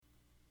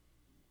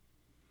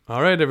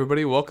All right,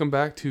 everybody, welcome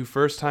back to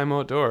First Time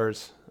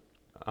Outdoors.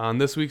 On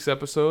this week's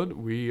episode,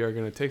 we are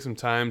going to take some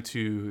time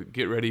to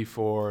get ready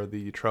for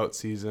the trout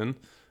season.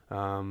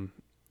 The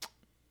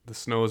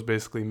snow is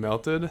basically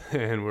melted,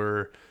 and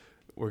we're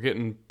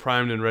getting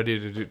primed and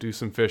ready to do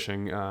some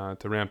fishing to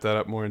ramp that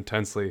up more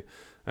intensely.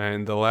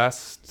 And the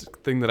last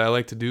thing that I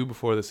like to do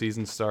before the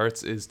season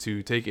starts is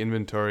to take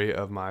inventory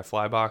of my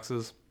fly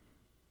boxes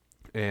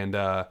and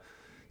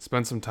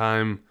spend some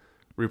time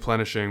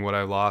replenishing what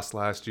I lost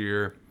last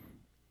year,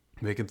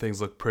 making things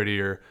look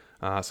prettier.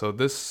 So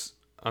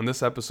on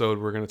this episode,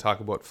 we're going to talk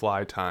about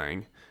fly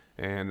tying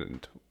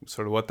and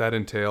sort of what that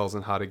entails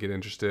and how to get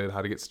interested,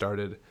 how to get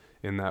started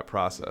in that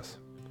process.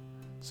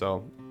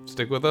 So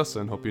stick with us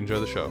and hope you enjoy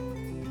the show.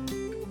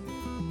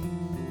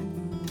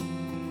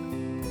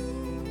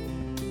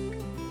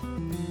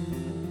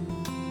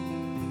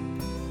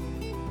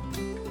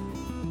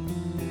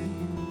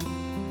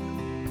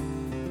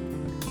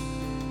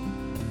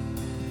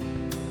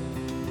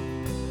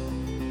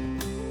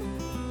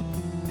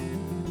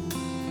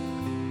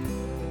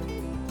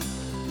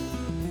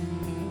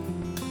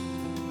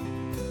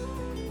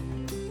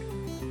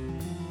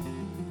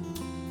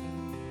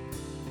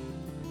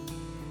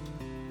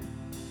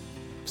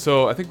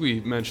 So I think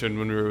we mentioned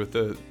when we were with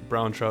the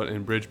brown trout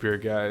and bridge beer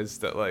guys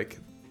that like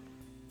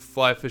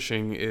fly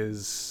fishing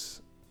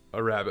is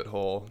a rabbit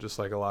hole, just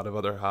like a lot of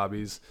other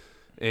hobbies.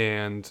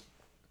 And,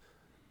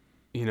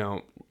 you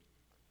know,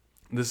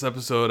 this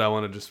episode I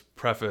want to just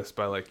preface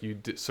by like you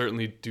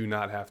certainly do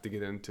not have to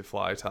get into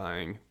fly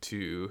tying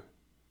to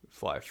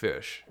fly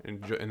fish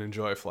and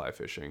enjoy fly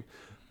fishing.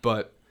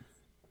 But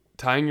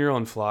tying your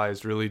own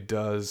flies really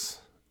does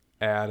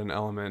add an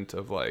element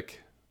of like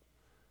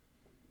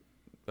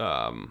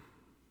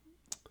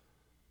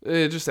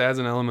it just adds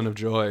an element of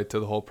joy to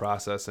the whole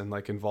process and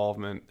like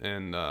involvement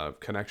and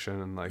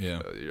connection and like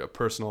a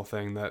personal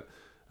thing that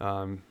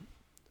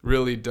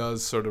really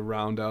does sort of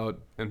round out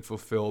and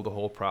fulfill the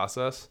whole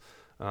process.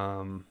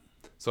 So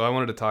I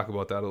wanted to talk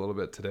about that a little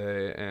bit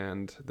today,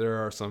 and there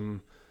are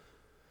some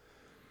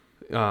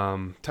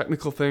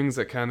technical things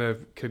that kind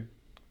of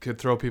could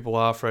throw people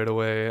off right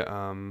away,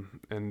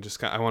 and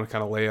just I want to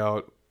kind of lay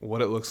out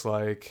what it looks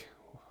like,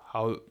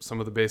 how some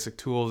of the basic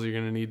tools you're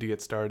going to need to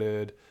get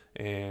started,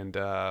 and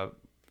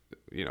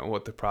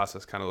what the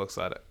process kind of looks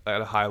like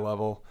at a high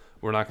level.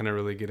 We're not going to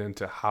really get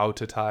into how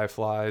to tie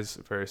flies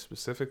very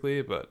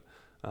specifically, but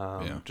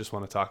just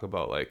want to talk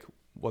about like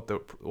what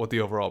the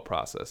overall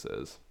process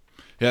is.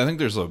 Yeah, I think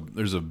there's a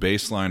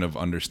baseline of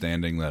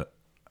understanding that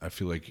I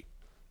feel like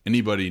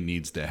anybody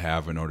needs to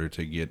have in order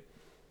to get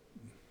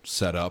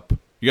set up.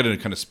 You got to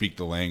kind of speak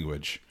the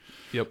language.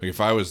 Yep. Like if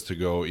I was to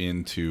go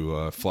into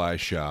a fly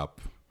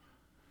shop,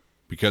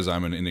 because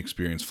I'm an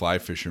inexperienced fly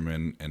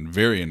fisherman and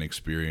very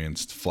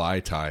inexperienced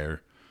fly tyer,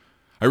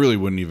 I really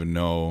wouldn't even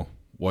know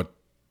what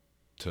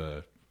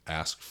to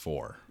ask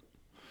for.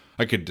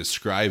 I could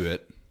describe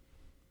it,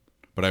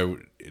 but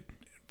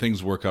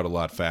things work out a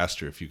lot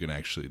faster if you can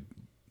actually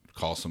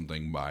call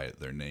something by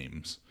their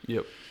names.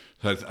 Yep.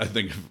 So I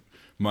think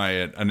my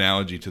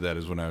analogy to that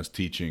is when I was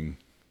teaching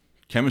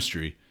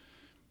chemistry,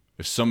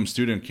 if some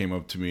student came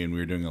up to me and we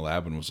were doing a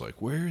lab and was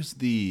like, "Where's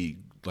the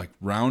like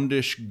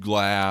roundish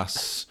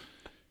glassware?"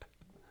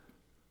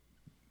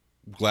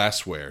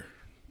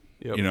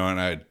 Yep.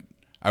 And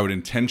I would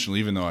intentionally,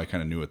 even though I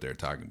kind of knew what they were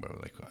talking about,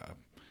 like,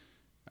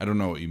 I don't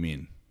know what you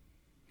mean.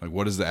 Like,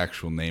 what is the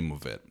actual name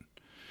of it?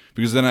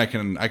 Because then I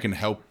can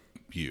help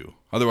you.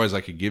 Otherwise,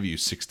 I could give you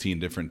 16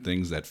 different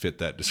things that fit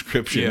that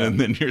description, and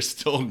then you're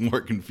still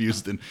more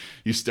confused than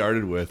you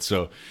started with.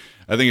 So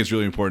I think it's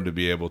really important to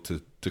be able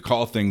to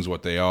call things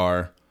what they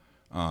are,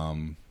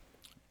 in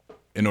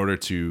order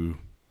to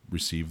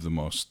receive the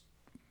most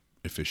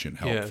efficient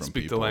help from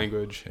speak people. the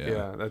language.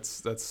 Yeah,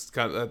 that's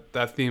kind of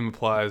that theme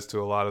applies to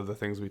a lot of the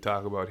things we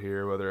talk about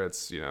here, whether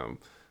it's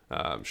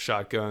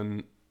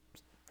shotgun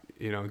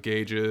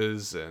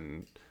gauges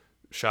and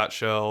shot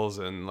shells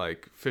and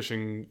like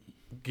fishing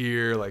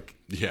gear, like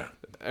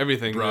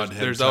everything.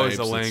 There's always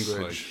a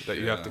language that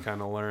you have to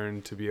kind of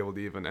learn to be able to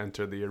even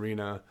enter the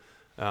arena,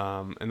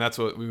 and that's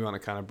what we want to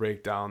kind of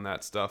break down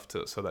that stuff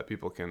so that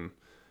people can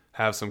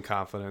have some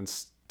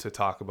confidence to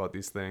talk about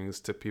these things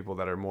to people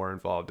that are more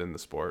involved in the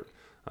sport.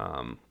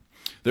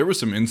 There were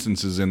some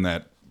instances in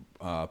that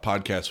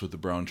podcast with the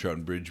brown trout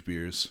and bridge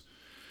beers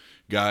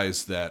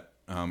guys that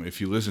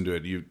if you listen to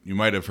it, you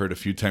might have heard a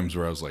few times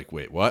where I was like,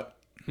 wait, what?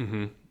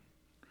 Mm-hmm.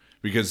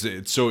 Because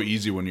it's so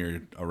easy when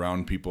you're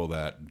around people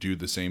that do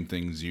the same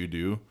things you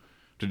do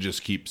to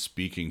just keep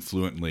speaking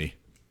fluently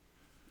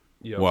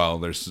while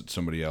there's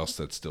somebody else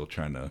that's still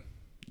trying to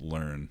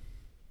learn,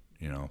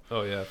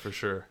 Oh yeah, for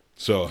sure.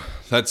 So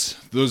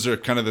those are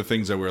kind of the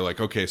things that we're like,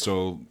 okay,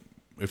 so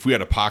if we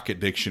had a pocket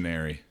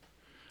dictionary,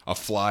 a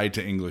fly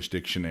to English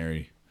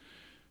dictionary,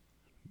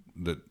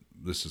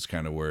 this is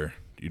kind of where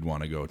you'd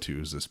want to go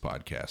to, is this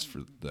podcast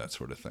for that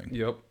sort of thing.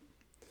 Yep.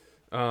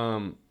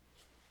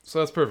 So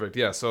that's perfect.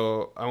 Yeah.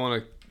 So I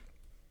want to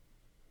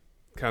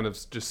kind of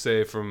just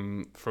say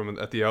from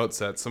at the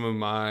outset, some of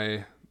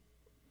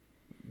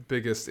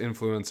biggest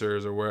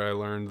influencers, or where I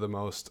learned the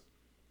most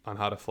on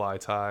how to fly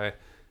tie,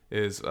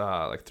 is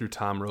like through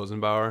Tom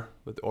Rosenbauer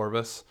with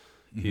Orvis.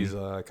 Mm-hmm. He's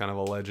kind of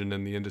a legend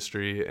in the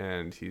industry,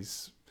 and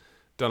he's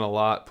done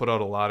put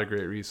out a lot of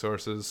great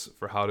resources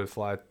for how to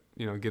fly,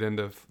 get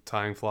into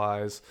tying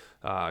flies.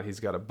 He's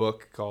got a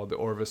book called the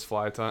Orvis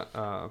Fly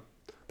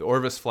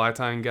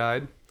Tying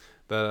Guide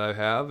that I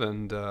have,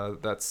 and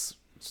that's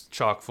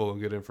chock full of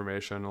good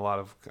information. A lot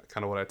of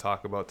kind of what I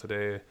talk about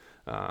today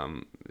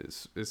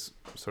is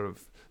sort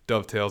of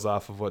dovetails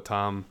off of what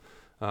Tom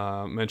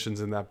mentions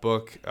in that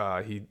book.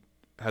 He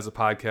has a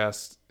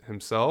podcast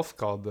himself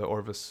called the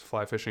Orvis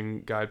Fly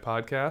Fishing Guide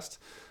Podcast.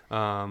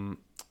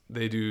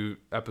 They do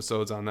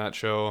episodes on that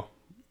show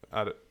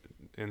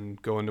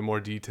and go into more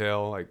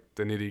detail, like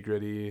the nitty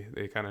gritty.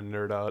 They kind of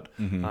nerd out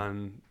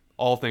on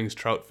all things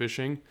trout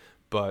fishing,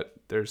 but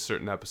there's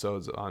certain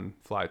episodes on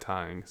fly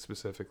tying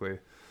specifically.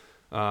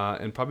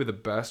 And probably the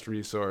best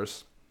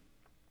resource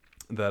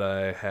that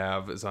I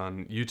have is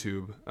on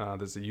YouTube.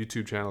 There's a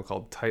YouTube channel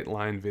called Tight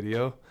Line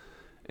Video,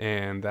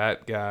 and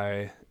that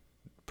guy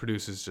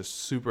produces just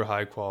super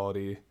high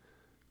quality,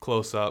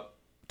 close up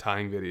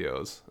tying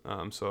videos.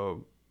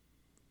 So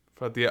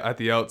at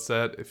the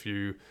outset, if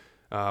you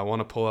want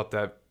to pull up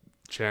that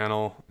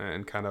channel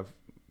and kind of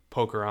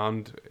poke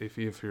around, if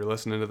you're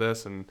listening to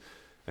this and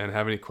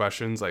have any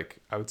questions, like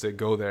I would say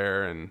go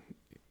there, and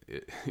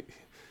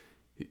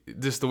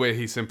just the way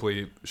he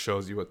simply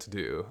shows you what to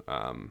do,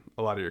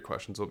 a lot of your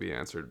questions will be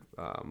answered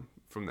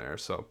from there.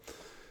 So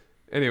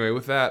anyway,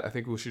 with that, I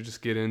think we should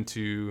just get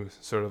into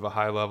sort of a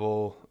high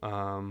level,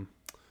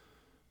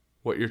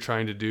 what you're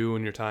trying to do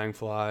when you're tying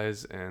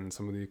flies and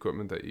some of the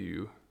equipment that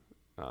you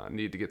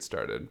need to get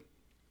started.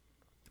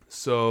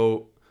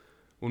 So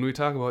when we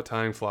talk about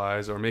tying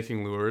flies or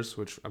making lures,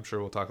 which I'm sure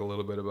we'll talk a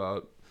little bit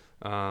about.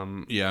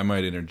 I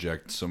might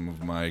interject some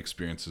of my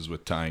experiences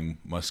with tying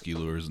musky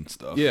lures and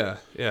stuff. Yeah.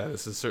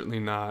 This is certainly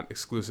not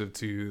exclusive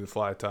to the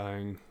fly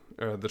tying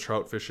or the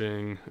trout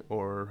fishing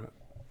or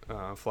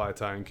fly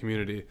tying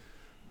community,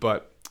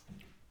 but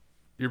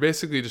you're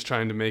basically just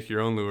trying to make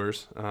your own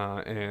lures,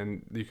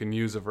 and you can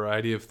use a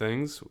variety of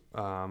things.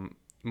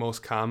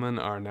 Most common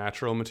are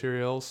natural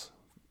materials.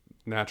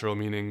 Natural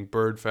meaning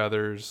bird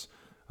feathers,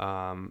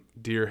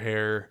 deer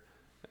hair,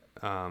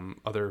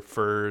 other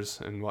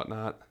furs and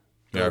whatnot.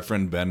 Yeah, our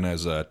friend Ben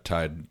has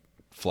tied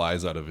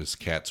flies out of his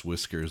cat's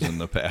whiskers in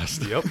the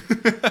past. Yep.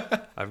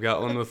 I've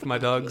got one with my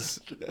dog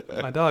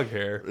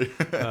hair.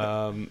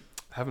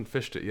 Haven't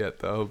fished it yet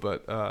though,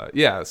 but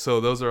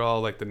so those are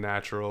all like the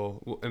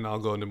natural, and I'll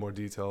go into more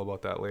detail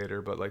about that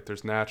later, but like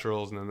there's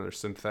naturals and then there's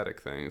synthetic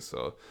things.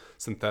 So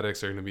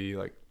synthetics are going to be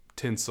like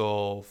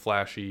tinsel,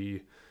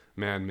 flashy,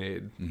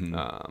 man-made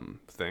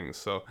things.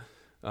 So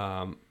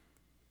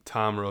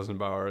Tom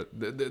Rosenbauer,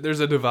 there's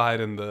a divide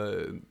in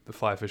the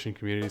fly fishing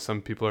community.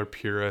 Some people are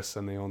purists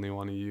and they only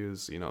want to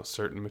use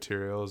certain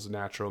materials,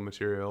 natural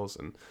materials,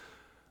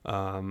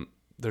 and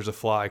there's a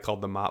fly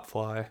called the mop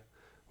fly,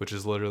 which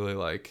is literally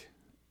like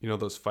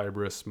those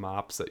fibrous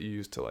mops that you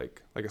use to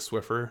like a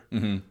Swiffer.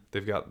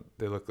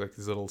 They look like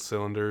these little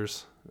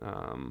cylinders.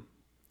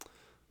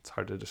 It's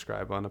hard to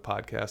describe on a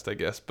podcast, I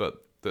guess,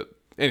 but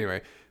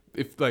anyway,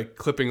 if like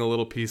clipping a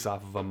little piece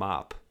off of a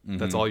mop,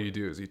 that's all you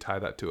do is you tie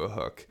that to a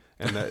hook,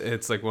 and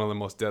it's like one of the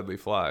most deadly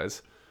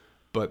flies.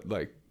 But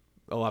like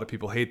a lot of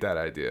people hate that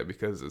idea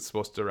because it's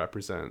supposed to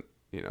represent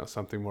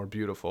something more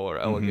beautiful or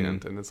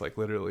elegant, and it's like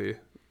literally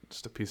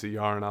just a piece of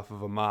yarn off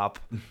of a mop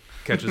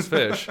catches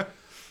fish.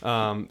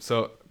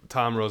 So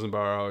Tom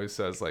Rosenbauer always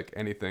says like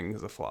anything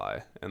is a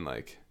fly, and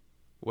like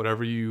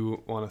whatever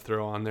you want to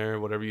throw on there,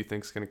 whatever you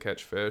think is going to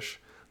catch fish,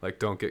 like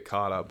don't get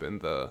caught up in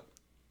the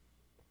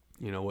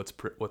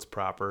what's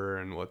proper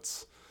and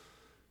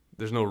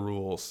there's no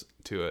rules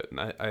to it, and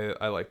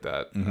I like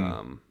that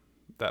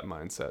that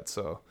mindset.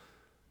 So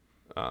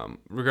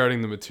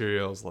regarding the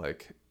materials,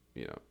 like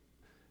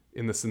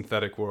in the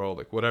synthetic world,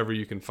 like whatever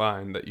you can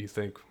find that you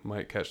think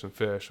might catch some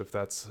fish, if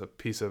that's a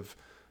piece of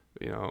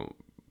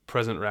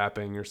present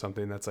wrapping or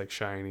something that's like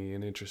shiny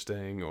and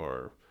interesting,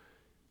 or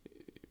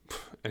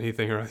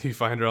anything you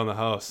find around the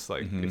house,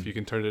 like if you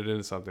can turn it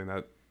into something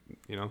that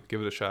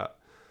give it a shot.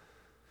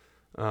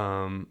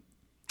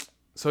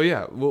 So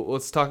yeah,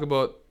 let's talk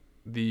about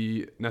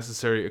the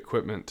necessary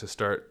equipment to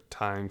start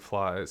tying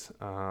flies.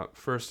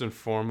 First and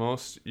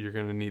foremost, you're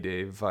going to need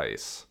a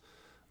vise.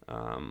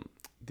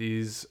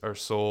 These are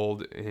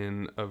sold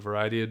in a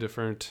variety of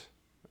different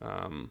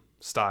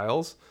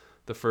styles.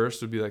 The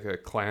first would be like a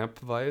clamp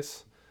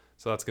vise.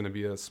 So that's going to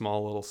be a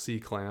small little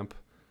C-clamp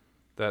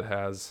that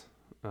has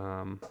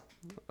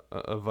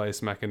a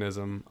vise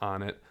mechanism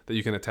on it that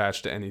you can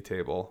attach to any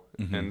table,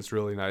 and it's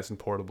really nice and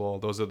portable.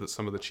 Those are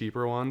some of the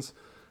cheaper ones.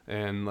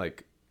 And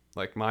like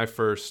my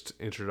first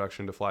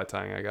introduction to fly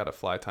tying, I got a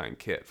fly tying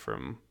kit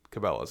from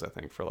Cabela's, I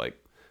think, for like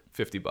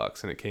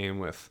 $50, and it came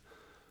with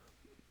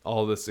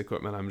all this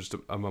equipment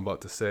I'm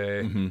about to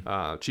say,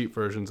 cheap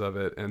versions of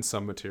it, and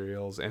some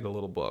materials and a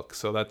little book.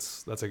 So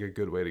that's like a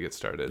good way to get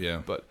started.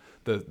 Yeah. But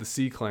the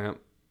C-clamp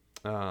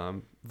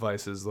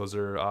vices, those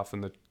are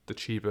often the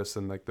cheapest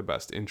and like the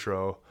best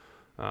intro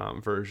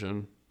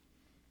version.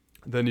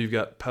 Then you've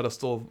got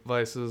pedestal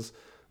vices.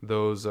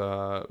 Those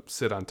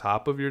sit on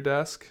top of your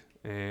desk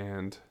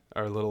and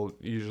are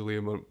usually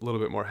a little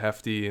bit more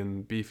hefty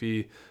and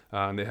beefy.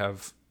 And they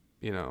have,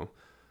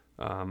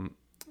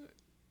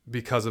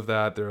 because of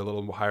that, they're a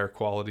little higher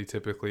quality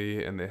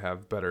typically, and they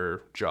have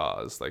better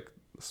jaws, like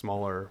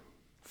smaller,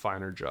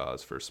 finer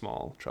jaws for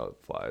small trout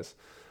flies.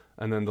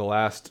 And then the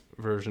last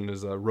version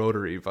is a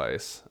rotary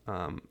vise,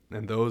 and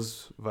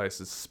those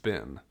vices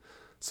spin.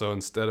 So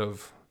instead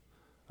of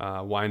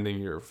winding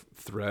your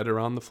thread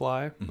around the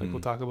fly, like we'll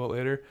talk about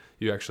later,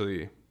 you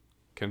actually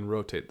can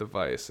rotate the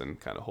vise and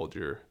kind of hold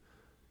your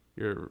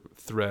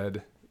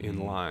thread in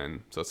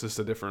line. So it's just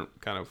a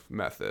different kind of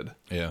method,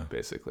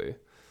 basically.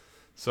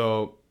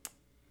 So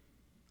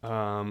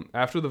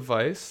after the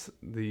vise,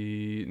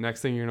 the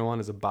next thing you're going to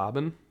want is a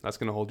bobbin. That's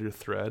going to hold your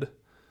thread,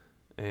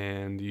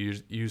 and you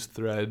use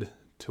thread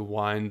to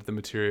wind the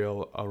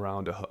material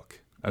around a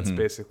hook. That's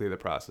basically the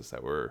process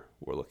that we're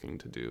looking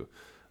to do.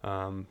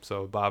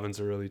 So bobbins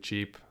are really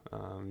cheap.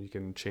 You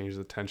can change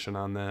the tension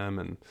on them,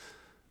 and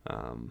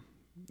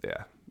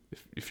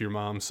if your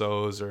mom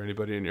sews or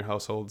anybody in your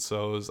household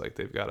sews, like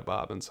they've got a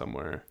bobbin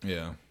somewhere.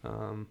 Yeah.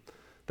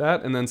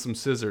 That and then some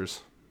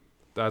scissors.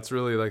 That's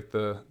really like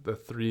the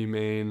three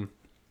main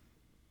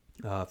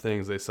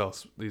things. They sell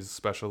these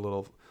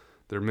special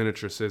they're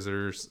miniature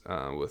scissors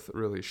with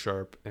really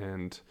sharp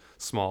and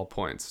small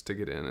points to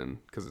get in,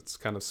 and because it's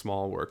kind of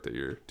small work that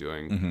you're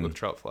doing with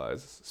trout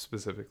flies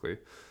specifically.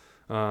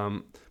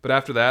 But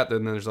after that,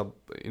 then there's a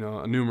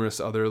numerous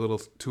other little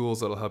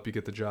tools that'll help you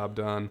get the job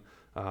done.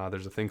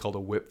 There's a thing called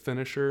a whip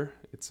finisher.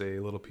 It's a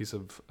little piece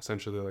of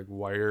essentially like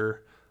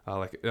wire.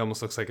 Like it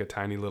almost looks like a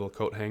tiny little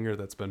coat hanger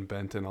that's been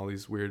bent in all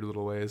these weird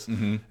little ways.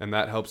 And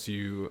that helps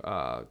you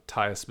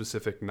tie a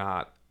specific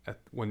knot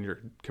when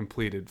you're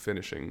completed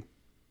finishing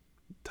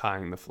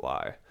tying the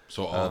fly.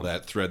 So all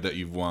that thread that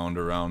you've wound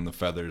around the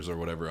feathers or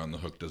whatever on the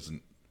hook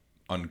doesn't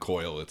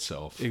uncoil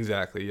itself.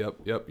 Exactly.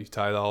 Yep.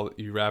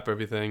 You wrap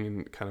everything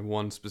in kind of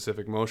one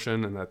specific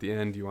motion, and at the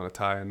end you want to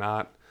tie a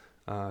knot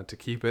to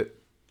keep it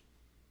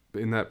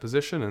in that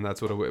position, and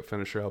that's what a whip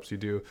finisher helps you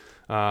do.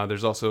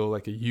 There's also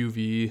like a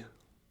UV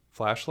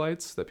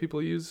flashlights that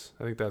people use.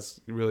 I think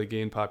that's really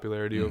gained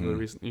popularity over the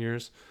recent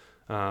years.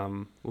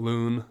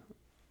 Loon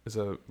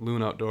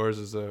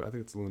Outdoors I think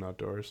it's Loon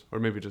Outdoors, or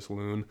maybe just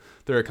Loon.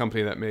 They're a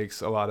company that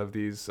makes a lot of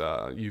these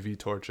UV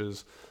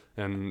torches,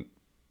 and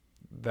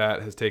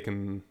that has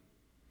taken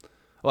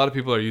a lot of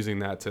people are using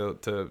that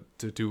to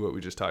do what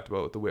we just talked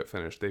about with the whip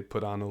finish. They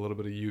put on a little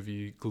bit of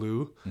UV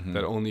glue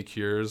that only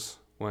cures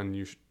when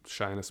you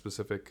shine a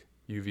specific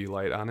UV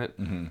light on it.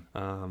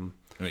 And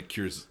it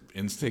cures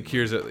instantly. It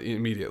cures it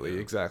immediately,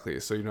 exactly.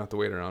 So you don't have to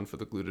wait around for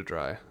the glue to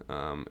dry.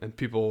 And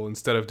people,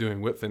 instead of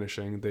doing whip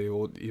finishing, they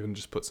will even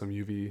just put some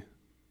UV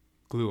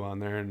glue on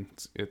there, and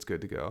it's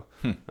good to go.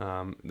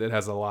 It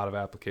has a lot of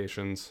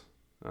applications,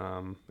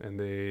 and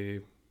they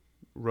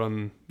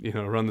run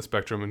the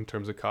spectrum in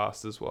terms of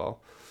cost as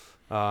well.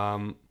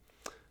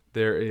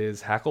 There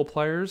is hackle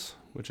pliers,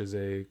 which is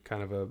a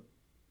kind of a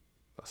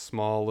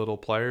small little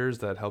pliers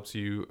that helps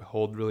you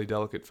hold really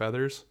delicate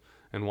feathers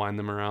and wind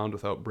them around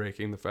without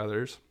breaking the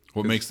feathers.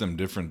 What makes them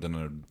different than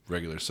a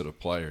regular set of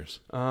pliers?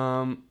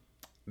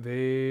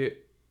 They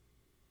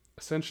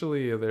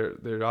essentially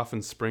they're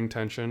often spring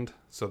tensioned,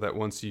 so that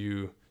once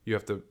you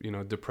have to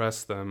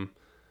depress them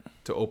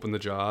to open the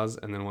jaws,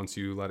 and then once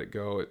you let it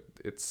go,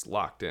 it's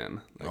locked in.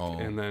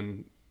 And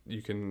then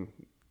you can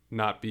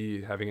not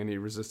be having any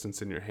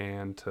resistance in your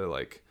hand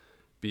to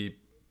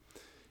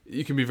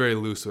you can be very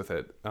loose with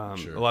it.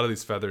 Sure. A lot of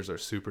these feathers are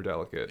super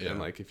delicate,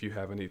 and if you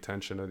have any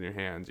tension in your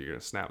hands, you're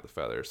gonna snap the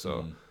feather.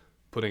 So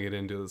putting it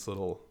into this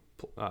little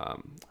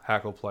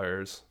hackle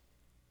pliers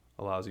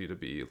allows you to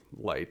be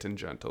light and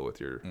gentle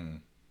with your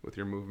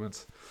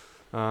movements.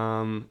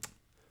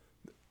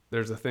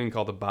 There's a thing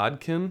called a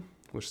bodkin,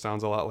 which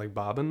sounds a lot like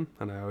bobbin,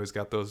 and I always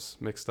got those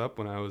mixed up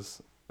when I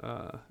was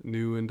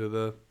new into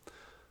the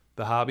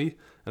hobby.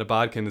 And a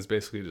bodkin is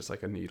basically just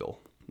like a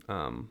needle.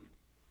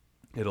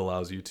 It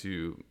allows you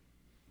to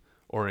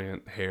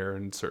orient hair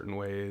in certain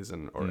ways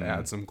or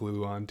add some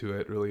glue onto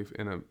it really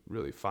in a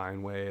really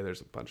fine way.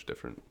 There's a bunch of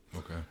different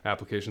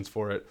applications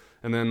for it.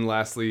 And then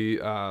lastly,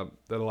 that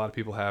a lot of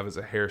people have is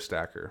a hair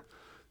stacker.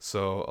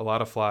 So a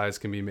lot of flies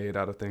can be made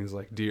out of things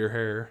like deer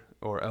hair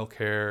or elk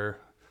hair,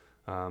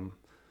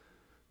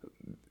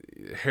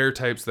 hair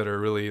types that are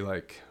really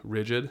like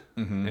rigid,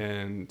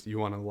 and you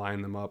want to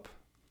line them up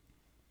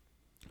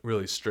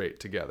really straight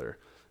together.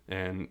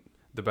 And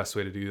the best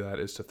way to do that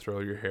is to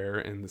throw your hair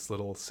in this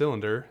little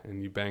cylinder,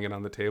 and you bang it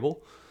on the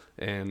table,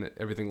 and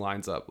everything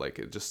lines up, like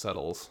it just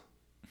settles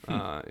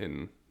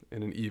in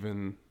an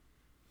even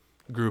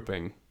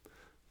grouping.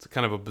 It's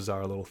kind of a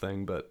bizarre little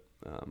thing, but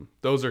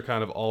those are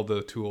kind of all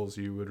the tools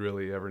you would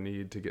really ever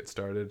need to get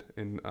started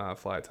in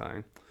fly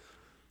tying.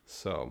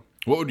 So,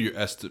 what would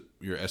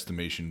your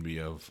estimation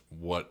be of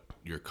what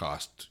your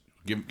cost?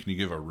 Can you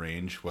give a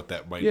range what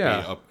that might be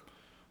up,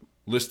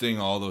 listing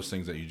all those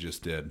things that you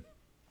just did?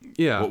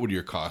 Yeah. What would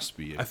your cost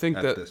be? I think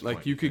at that this like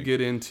point, you could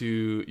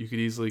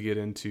easily get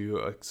into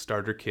a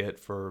starter kit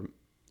for,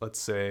 let's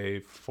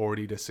say,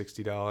 $40 to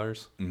 $60.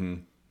 Mm-hmm.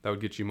 That would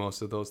get you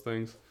most of those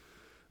things.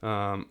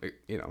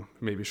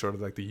 Maybe short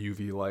of like the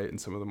UV light and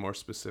some of the more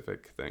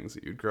specific things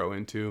that you'd grow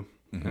into.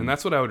 Mm-hmm. And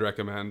that's what I would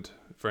recommend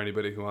for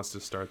anybody who wants to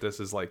start this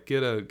is like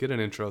get an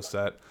intro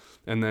set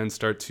and then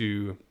start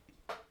to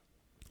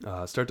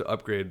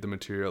upgrade the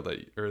material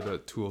or the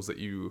tools that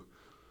you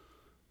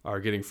are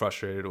getting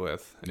frustrated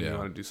with and you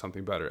want to do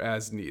something better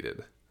as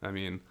needed. I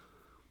mean,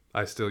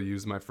 I still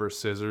use my first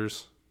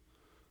scissors.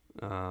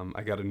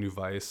 I got a new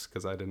vise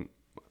because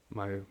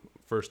my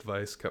first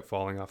vise kept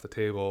falling off the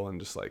table and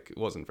just like it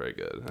wasn't very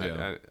good.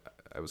 Yeah.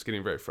 I was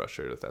getting very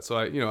frustrated with that. So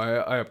I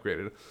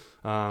upgraded.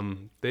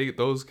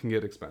 Those can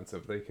get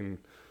expensive. They can,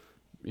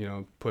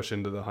 push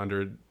into the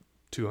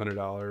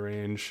 $100-$200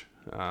 range.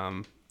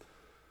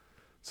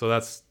 So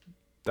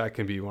that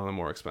can be one of the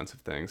more expensive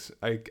things.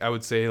 I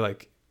would say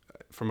like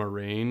from a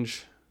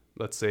range,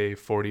 let's say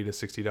 $40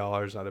 to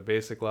 $60 at a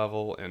basic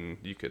level, and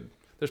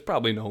there's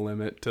probably no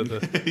limit to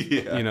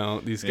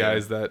the these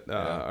guys that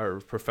are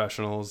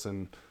professionals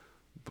and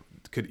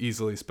could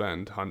easily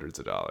spend hundreds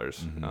of dollars.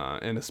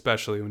 Mm-hmm. And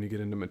especially when you get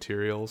into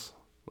materials,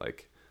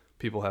 like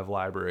people have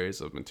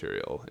libraries of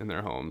material in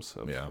their homes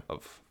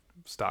of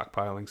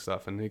stockpiling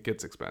stuff, and it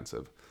gets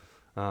expensive.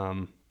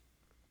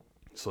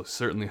 So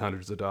certainly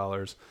hundreds of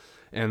dollars.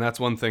 And that's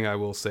one thing I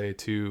will say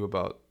too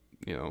about,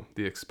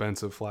 the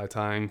expense of fly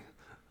tying.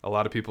 A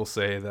lot of people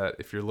say that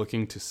if you're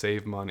looking to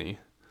save money,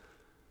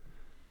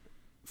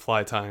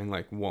 fly tying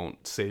like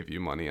won't save you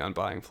money on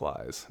buying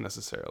flies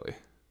necessarily,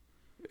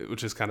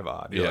 which is kind of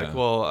odd. You're like,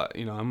 well,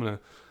 I'm going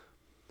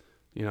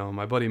to,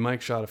 my buddy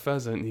Mike shot a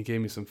pheasant and he gave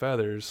me some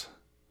feathers.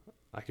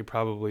 I could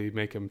probably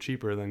make them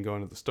cheaper than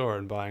going to the store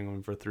and buying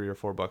them for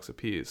 $3 or $4 a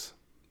piece.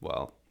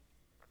 Well,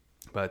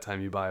 by the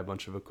time you buy a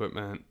bunch of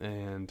equipment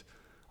and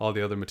all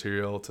the other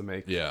material to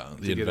make, the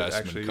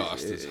investment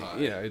cost is high.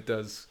 Yeah, it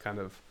does kind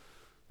of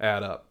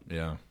add up.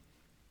 Yeah.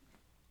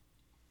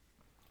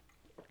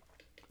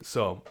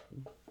 So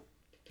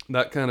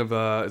that kind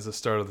of is the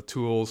start of the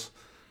tools.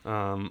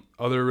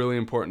 Other really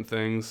important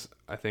things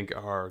I think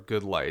are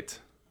good light,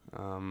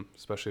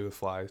 especially with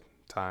fly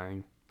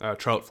tying,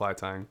 trout fly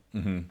tying.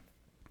 Mm-hmm.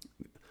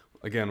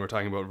 Again, we're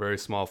talking about very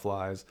small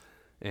flies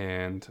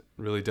and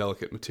really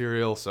delicate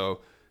material.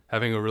 So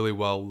having a really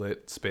well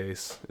lit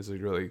space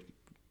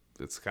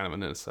it's kind of a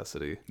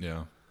necessity.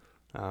 Yeah.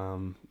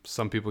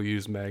 Some people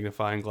use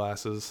magnifying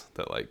glasses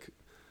that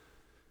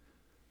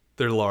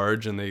they're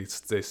large and they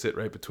sit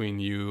right between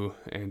you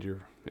and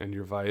your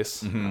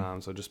vise.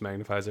 Mm-hmm. So it just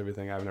magnifies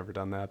everything. I've never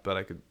done that, but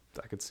I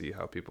could see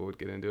how people would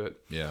get into it.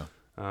 Yeah.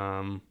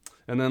 And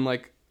then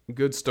like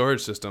good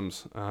storage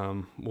systems.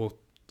 We'll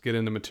get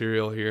into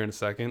material here in a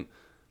second,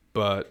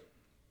 but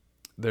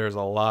there's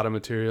a lot of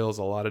materials,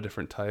 a lot of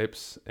different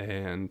types.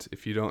 And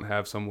if you don't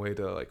have some way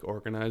to like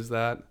organize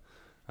that,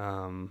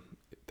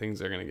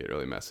 things are going to get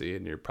really messy,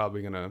 and you're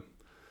probably going to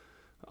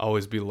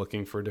always be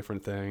looking for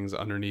different things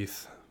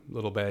underneath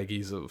little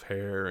baggies of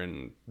hair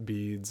and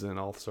beads and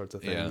all sorts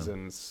of things.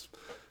 And it's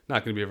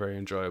not going to be very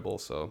enjoyable.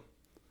 So,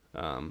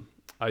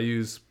 I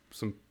use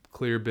some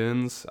clear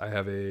bins. I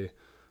have a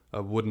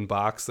wooden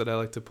box that I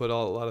like to put a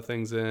lot of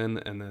things in,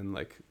 and then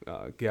like,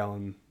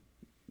 gallon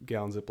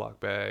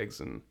Ziploc bags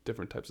and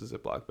different types of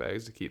Ziploc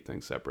bags to keep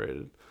things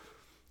separated.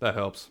 That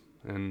helps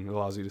and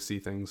allows you to see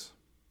things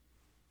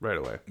right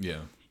away.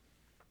 Yeah.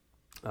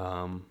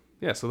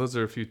 So those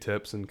are a few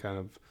tips and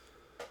kind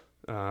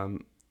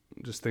of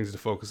just things to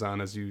focus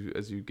on as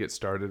you get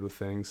started with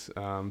things.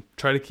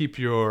 Try to keep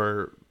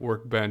your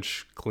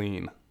workbench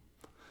clean.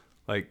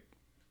 Like,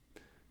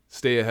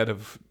 stay ahead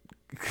of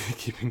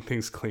keeping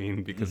things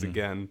clean because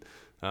again,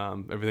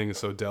 everything is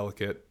so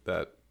delicate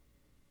that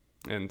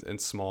and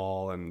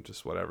small and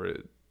just whatever.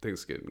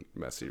 Things get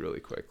messy really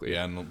quickly.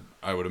 Yeah, and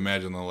I would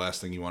imagine the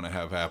last thing you want to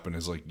have happen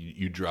is like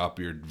you drop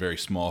your very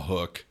small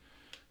hook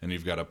and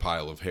you've got a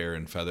pile of hair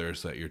and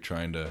feathers that you're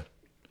trying to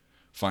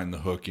find the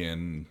hook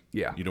in.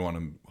 Yeah. You don't want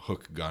a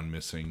hook gone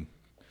missing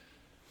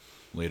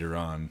later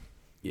on.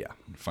 Yeah.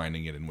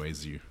 Finding it in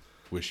ways you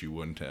wish you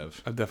wouldn't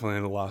have. I've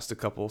definitely lost a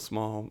couple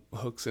small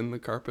hooks in the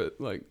carpet,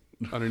 like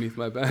underneath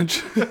my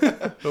bench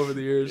over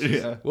the years.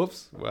 Yeah.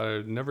 Whoops. Well,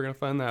 I'm never going to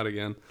find that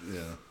again.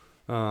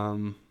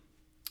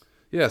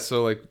 Yeah.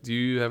 So like, do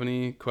you have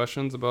any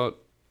questions about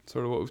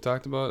sort of what we've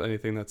talked about?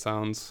 Anything that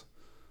sounds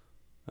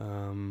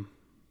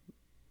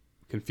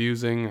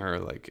confusing or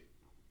like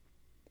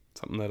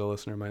something that a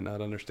listener might not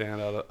understand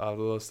out of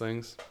those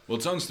things? Well,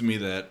 it sounds to me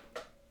that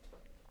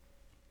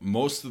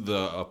most of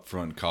the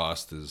upfront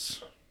cost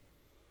is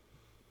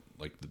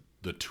like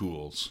the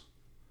tools,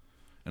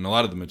 and a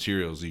lot of the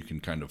materials you can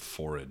kind of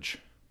forage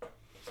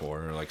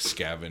for, or like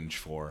scavenge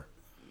for.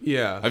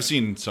 Yeah. I've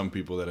seen some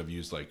people that have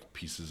used like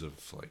pieces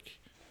of like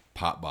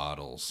pop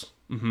bottles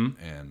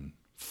and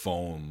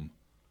foam,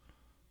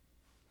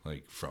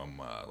 like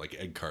from like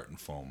egg carton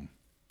foam.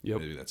 Yep.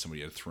 Maybe that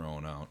somebody had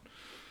thrown out.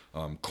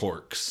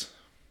 Corks,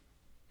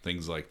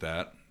 things like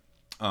that.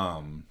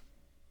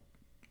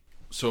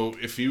 So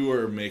if you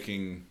were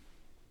making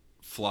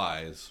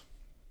flies,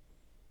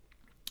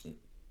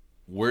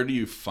 where do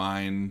you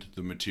find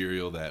the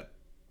material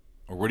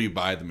or where do you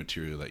buy the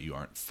material that you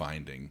aren't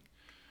finding,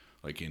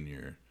 like in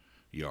your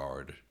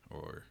yard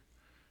or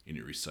in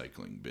your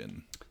recycling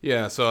bin?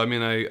 Yeah, so I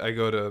mean, I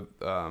go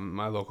to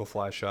my local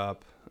fly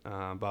shop,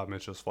 Bob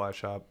Mitchell's Fly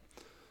Shop.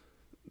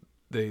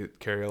 They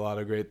carry a lot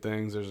of great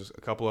things. There's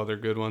a couple other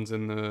good ones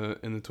in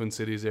the Twin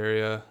Cities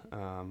area.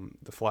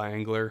 The Fly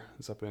Angler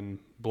is up in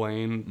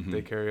Blaine. Mm-hmm.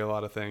 They carry a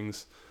lot of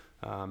things.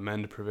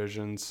 Mend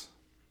Provisions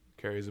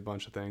carries a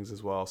bunch of things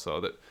as well. So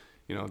that,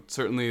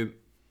 certainly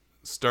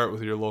start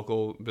with your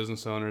local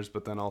business owners,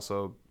 but then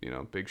also,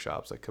 big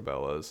shops like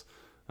Cabela's,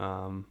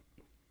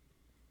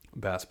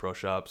 Bass Pro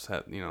Shops.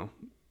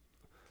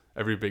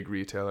 Every big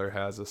retailer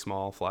has a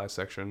small fly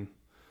section.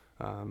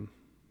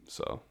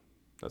 So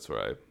that's where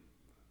I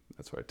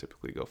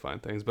typically go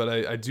find things. But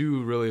I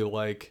do really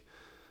like,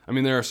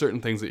 there are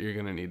certain things that you're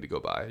going to need to go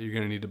buy. You're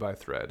going to need to buy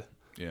thread.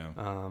 Yeah.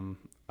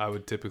 I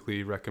would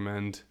typically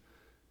recommend,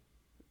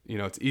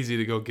 it's easy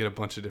to go get a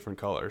bunch of different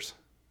colors.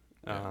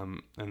 Yeah.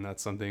 And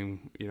that's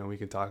something, we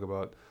can talk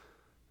about.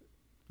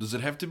 Does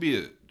it have to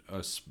be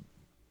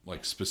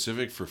like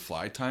specific for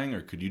fly tying,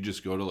 or could you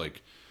just go to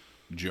like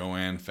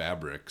Joann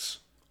Fabrics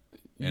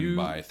and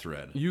buy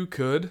thread? You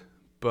could,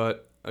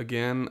 but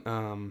again,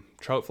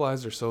 trout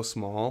flies are so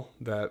small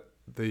that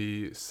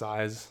the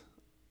size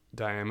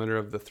diameter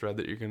of the thread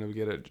that you're going to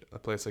get at a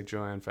place like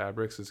Joann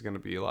Fabrics is going to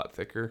be a lot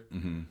thicker.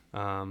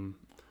 Mm-hmm.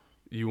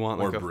 You want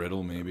like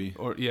brittle maybe,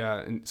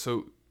 and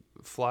so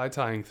fly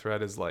tying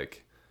thread is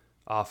like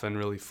often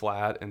really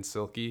flat and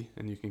silky,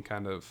 and you can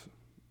kind of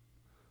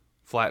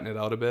flatten it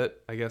out a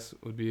bit, I guess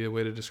would be a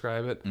way to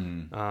describe it.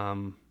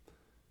 Mm-hmm.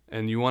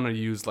 And you want to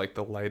use like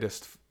the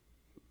lightest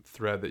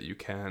thread that you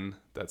can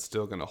that's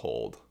still going to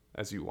hold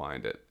as you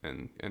wind it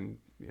and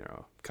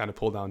kind of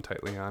pull down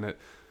tightly on it.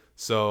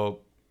 So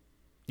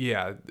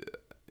yeah,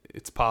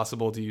 it's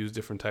possible to use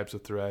different types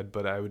of thread,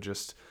 but I would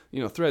just,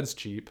 thread's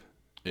cheap.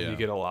 Yeah. And you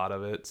get a lot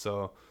of it.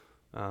 So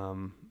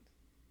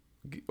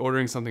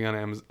ordering something on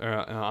Amazon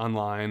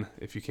online,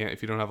 if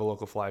you don't have a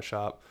local fly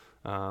shop,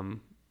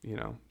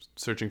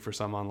 searching for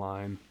some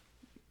online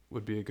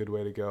would be a good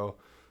way to go.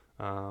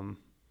 And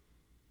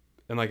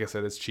like I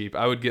said, it's cheap.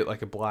 I would get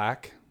like a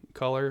black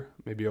color,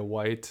 maybe a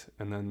white,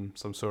 and then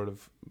some sort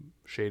of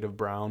shade of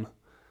brown.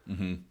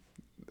 Mm-hmm.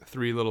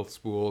 3 little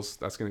spools.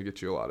 That's going to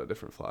get you a lot of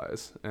different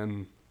flies.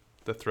 And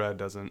the thread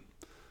doesn't,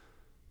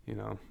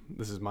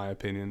 this is my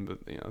opinion, but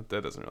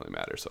that doesn't really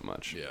matter so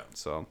much. Yeah.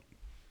 So,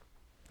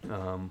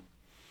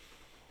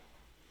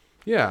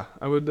 yeah,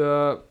 I would,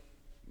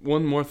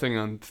 one more thing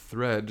on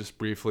thread, just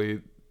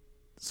briefly.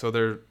 So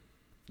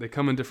they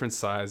come in different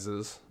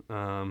sizes,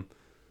 and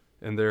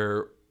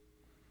they're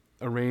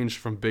arranged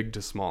from big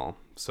to small.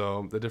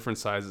 So the different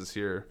sizes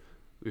here,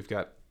 we've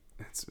got,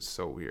 it's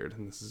so weird,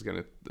 and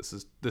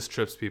this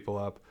trips people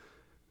up.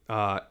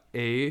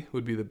 A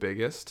would be the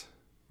biggest.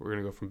 We're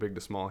gonna go from big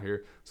to small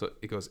here. So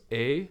it goes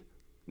A,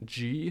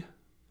 G,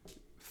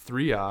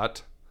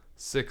 3/0,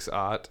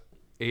 6/0,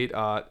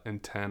 8/0,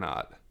 and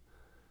 10/0.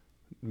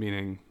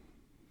 Meaning,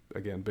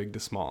 again, big to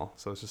small.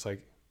 So it's just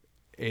like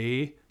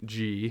A,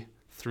 G,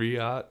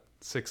 3/0,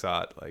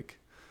 6/0. Like,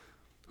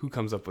 who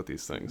comes up with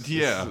these things?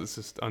 Yeah. It's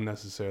just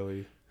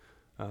unnecessarily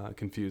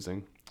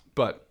confusing.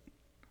 But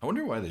I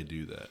wonder why they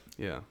do that.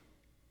 yeah.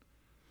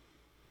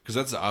 Because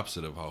that's the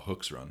opposite of how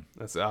hooks run.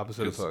 That's the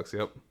opposite of hooks,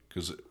 yep.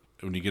 Because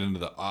when you get into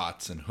the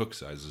aughts and hook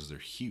sizes, they're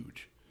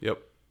huge.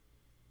 Yep.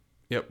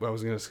 I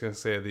was just gonna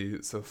say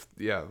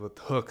with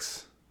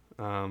hooks,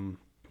 the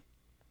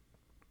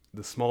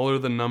smaller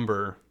the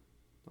number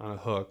on a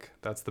hook,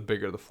 that's the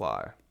bigger the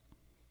fly.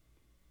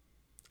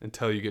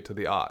 Until you get to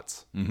the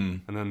aughts, mm-hmm.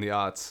 and then the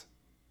aughts,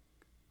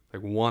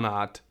 like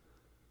 1/0,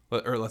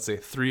 or let's say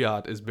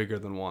 3/0 is bigger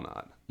than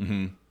 1/0.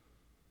 Mm-hmm.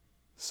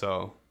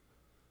 So,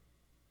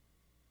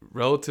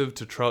 relative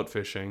to trout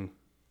fishing,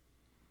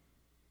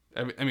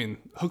 I mean,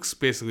 hooks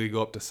basically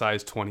go up to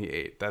size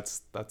 28. That's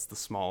the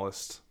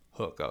smallest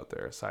hook out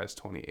there, size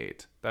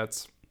 28.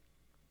 That's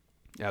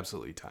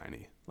absolutely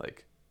tiny.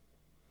 Like,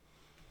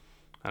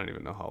 I don't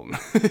even know how.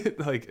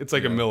 Like, it's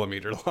like a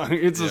millimeter long.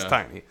 It's just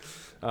tiny.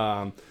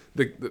 A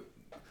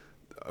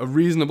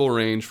reasonable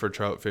range for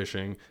trout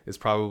fishing is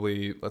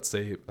probably, let's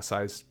say, a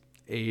size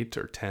 8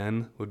 or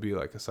 10 would be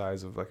like a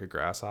size of like a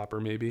grasshopper,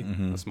 maybe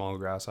a small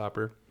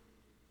grasshopper,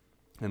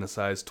 and a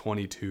size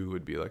 22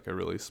 would be like a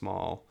really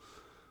small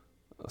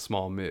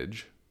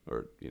midge,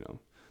 or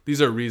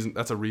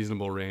that's a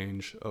reasonable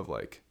range of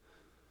like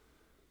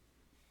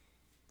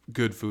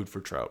good food for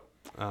trout.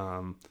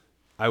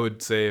 I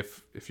would say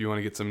if you want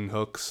to get some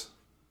hooks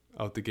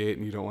out the gate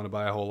and you don't want to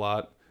buy a whole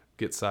lot,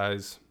 get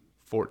size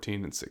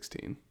 14 and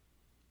 16.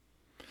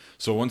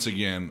 So once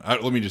again,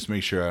 let me just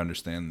make sure I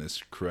understand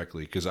this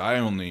correctly, because I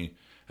only,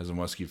 as a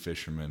muskie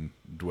fisherman,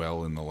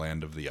 dwell in the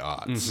land of the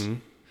aughts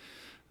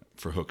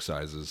for hook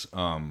sizes.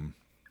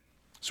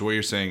 So what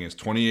you're saying is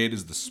 28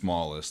 is the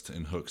smallest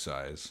in hook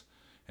size,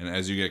 and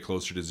as you get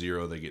closer to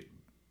 0, they get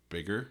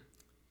bigger?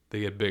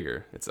 they get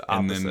bigger. It's the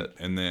And opposite.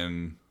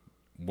 then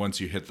once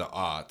you hit the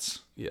aughts,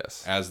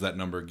 Yes. as that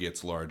number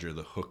gets larger,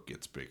 the hook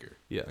gets bigger.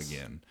 Yes.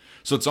 Again.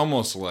 So it's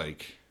almost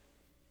like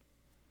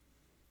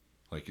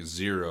a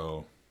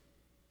 0,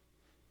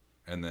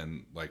 and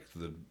then like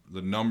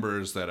the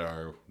numbers that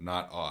are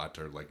not aught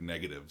are like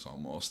negatives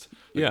almost.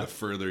 Like Yeah. the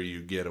further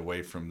you get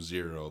away from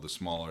 0, the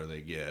smaller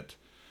they get.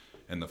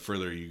 And the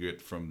further you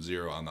get from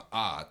 0 on the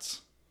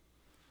aughts,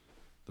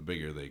 the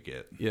bigger they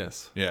get.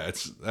 Yes. Yeah,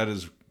 that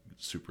is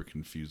super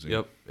confusing.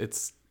 Yep.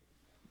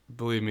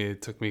 Believe me,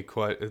 it took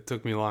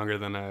me longer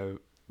than I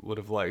would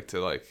have liked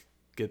to like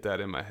get that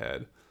in my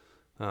head.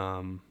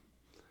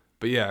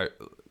 But yeah,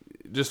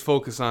 just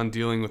focus on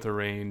dealing with a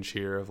range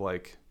here of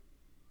like,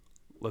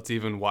 let's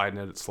even widen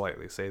it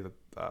slightly. Say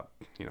that,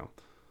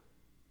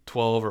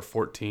 12 or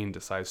 14 to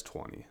size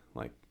 20.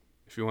 Like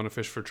if you want to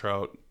fish for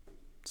trout,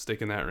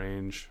 stick in that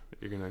range.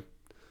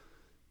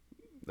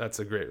 That's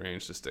a great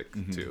range to stick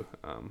to.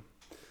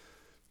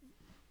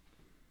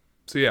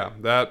 So yeah,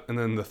 that and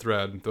then the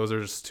thread. Those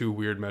are just two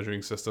weird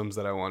measuring systems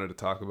that I wanted to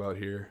talk about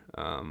here,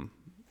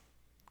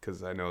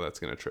 because I know that's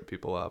going to trip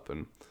people up.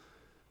 And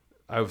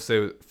I would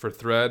say for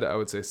thread, I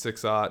would say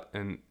 6/0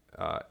 and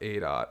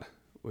 8/0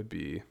 would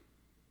be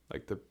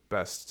like the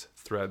best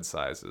thread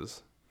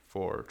sizes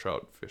for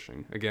trout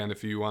fishing. Again,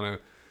 if you want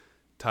to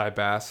tie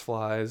bass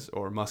flies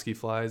or musky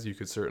flies, you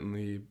could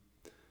certainly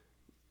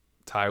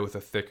tie with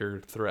a thicker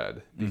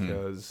thread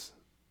because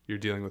you're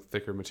dealing with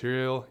thicker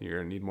material. You're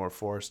going to need more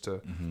force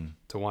to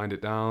wind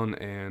it down.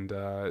 And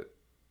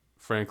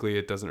frankly,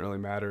 it doesn't really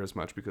matter as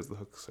much because the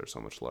hooks are so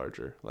much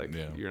larger. Like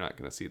you're not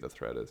going to see the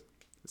thread.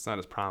 It's not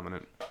as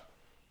prominent.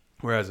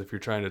 Whereas if you're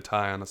trying to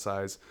tie on a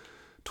size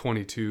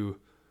 22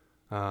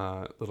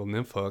 little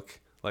nymph hook,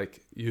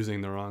 like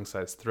using the wrong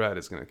size thread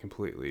is going to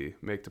completely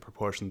make the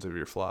proportions of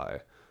your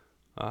fly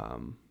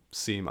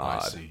seem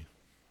odd. I see.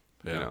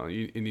 Yeah.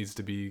 It needs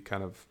to be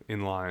kind of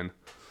in line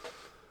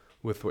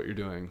with what you're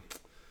doing.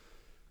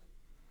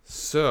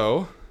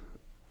 So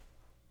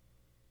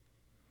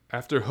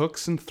after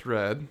hooks and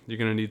thread, you're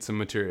going to need some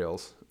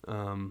materials.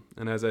 And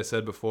as I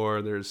said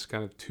before, there's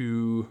kind of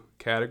two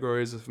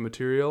categories of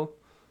material.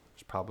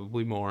 There's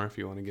probably more if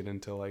you want to get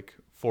into like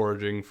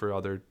foraging for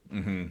other,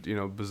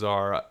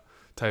 bizarre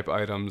type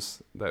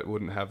items that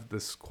wouldn't have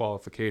this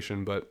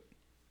qualification, but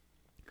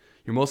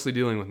you're mostly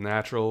dealing with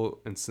natural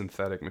and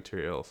synthetic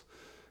materials.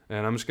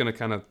 And I'm just going to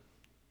kind of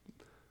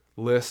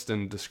list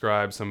and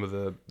describe some of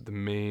the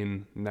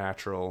main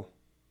natural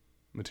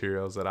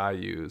materials that I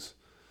use.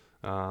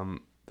 The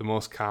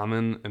most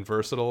common and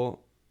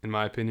versatile, in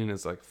my opinion,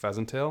 is like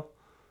pheasant tail.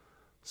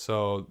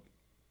 So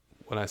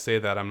when I say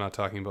that, I'm not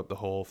talking about the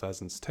whole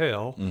pheasant's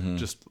tail,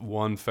 just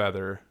one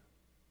feather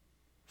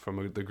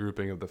from the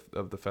grouping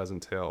of the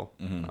pheasant tail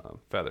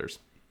feathers.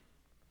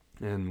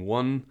 And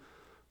one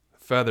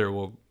feather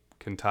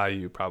can tie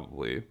you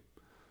probably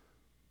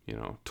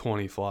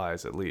 20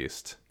 flies at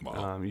least.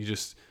 Wow.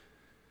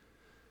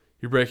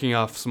 You're breaking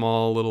off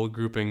small little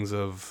groupings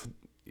of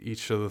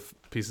each of the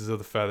pieces of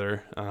the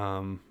feather,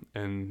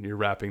 and you're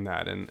wrapping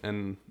that in,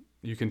 and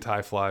you can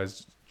tie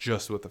flies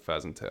just with the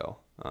pheasant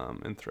tail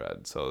and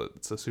thread. So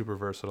it's a super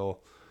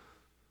versatile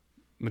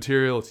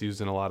material. It's used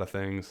in a lot of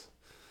things.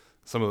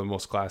 Some of the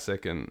most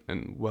classic and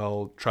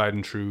well tried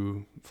and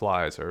true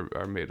flies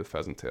are made with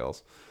pheasant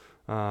tails.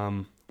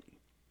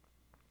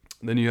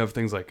 Then you have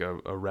things like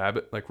a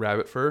rabbit, like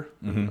rabbit fur,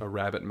 a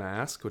rabbit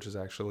mask, which is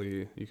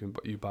actually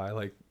you buy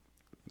like,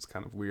 it's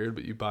kind of weird,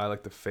 but you buy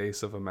like the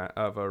face of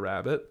a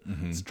rabbit.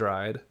 It's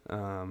dried,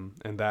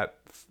 and that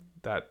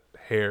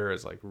hair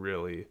is like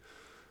really,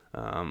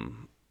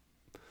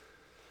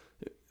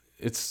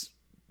 it's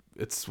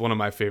one of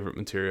my favorite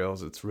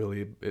materials. It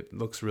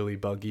looks really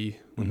buggy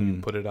when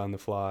you put it on the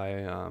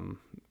fly.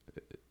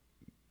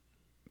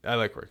 I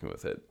like working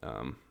with it.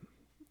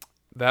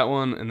 That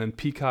one, and then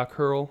peacock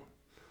herl.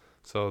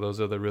 So those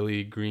are the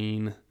really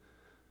green,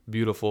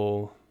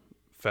 beautiful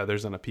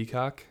feathers on a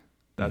peacock.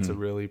 That's a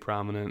really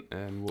prominent.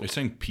 And Are you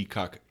saying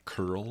peacock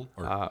curl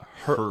or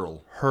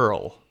hurl?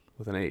 Herl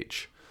with an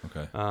H.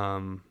 Okay.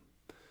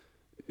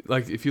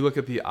 Like if you look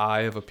at the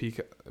eye of a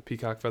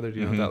peacock feather, do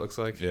you know what that looks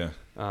like? Yeah.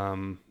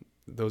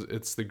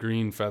 It's the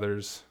green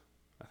feathers,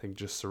 I think,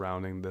 just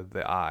surrounding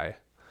the eye.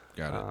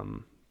 Got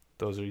it.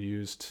 Those are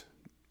used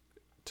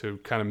to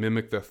kind of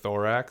mimic the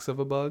thorax of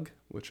a bug,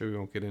 which we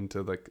won't get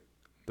into like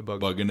the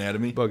Bug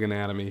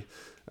anatomy.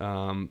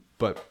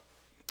 But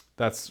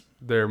that's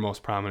their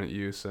most prominent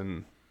use,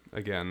 and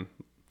again,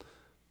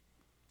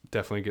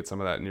 definitely get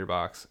some of that in your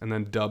box. And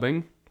then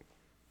dubbing,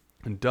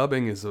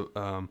 is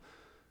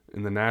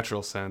in the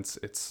natural sense,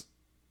 it's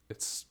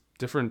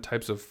different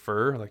types of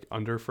fur, like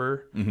under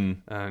fur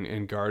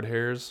and guard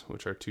hairs,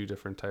 which are two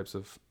different types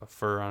of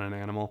fur on an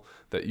animal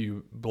that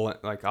you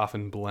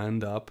often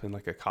blend up in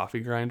like a coffee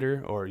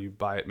grinder, or you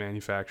buy it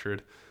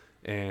manufactured,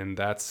 and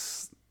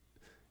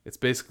it's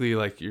basically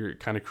like you're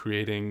kind of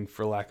creating,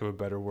 for lack of a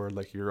better word,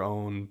 like your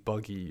own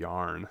buggy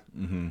yarn.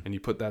 And you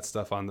put that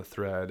stuff on the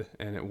thread,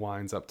 and it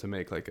winds up to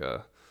make like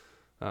a,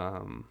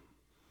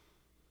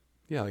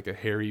 like a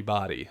hairy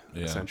body,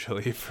 Yeah.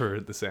 essentially, for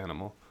this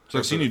animal. So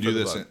I've seen For you do the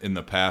this bug. in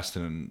the past,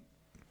 and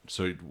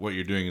so what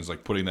you're doing is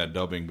like putting that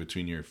dubbing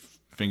between your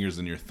fingers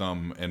and your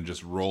thumb and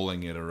just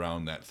rolling it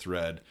around that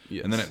thread,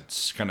 Yes. and then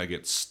it kind of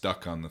gets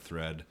stuck on the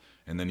thread,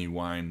 and then you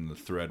wind the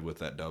thread with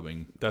that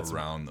dubbing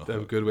around the a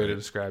hook. good way to right?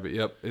 describe it.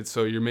 Yep. It's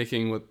so you're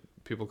making what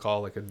people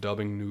call like a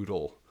dubbing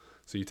noodle.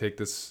 So you take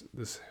this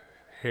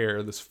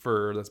hair, this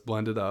fur that's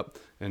blended up,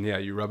 and yeah,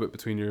 you rub it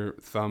between your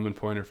thumb and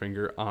pointer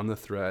finger on the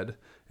thread,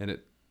 and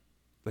it,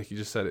 like you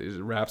just said,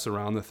 it wraps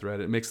around the thread.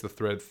 It makes the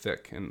thread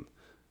thick and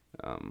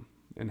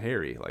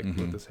hairy, like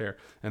with this hair,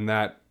 and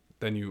that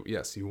then you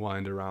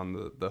wind around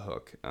the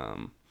hook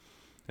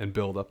and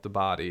build up the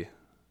body,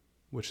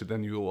 which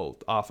then you will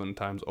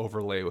oftentimes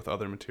overlay with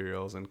other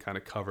materials and kind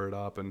of cover it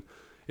up, and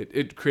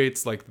it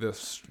creates like the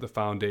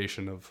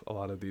foundation of a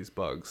lot of these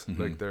bugs.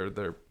 Like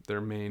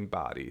their main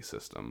body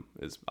system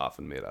is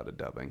often made out of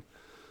dubbing,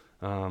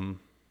 and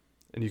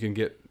you can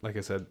get, like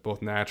I said,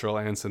 both natural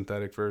and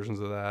synthetic versions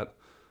of that.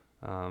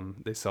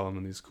 They sell them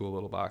in these cool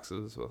little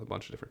boxes with a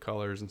bunch of different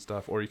colors and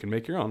stuff, or you can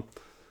make your own.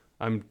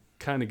 I'm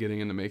kind of getting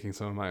into making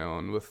some of my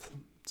own with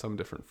some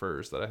different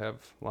furs that I have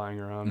lying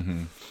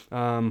around.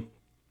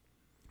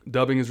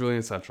 Dubbing is really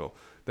essential.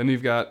 Then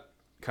you've got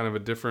kind of a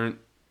different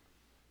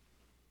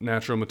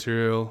natural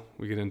material.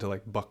 We get into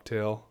like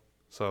bucktail.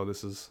 So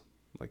this is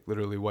like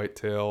literally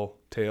whitetail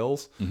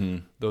tails.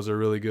 Those are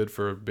really good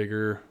for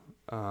bigger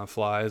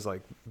flies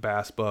like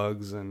bass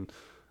bugs and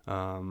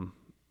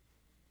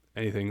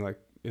anything like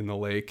in the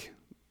lake.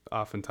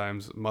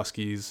 Oftentimes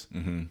muskies.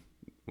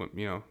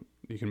 You know,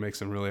 you can make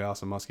some really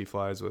awesome musky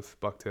flies with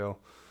bucktail,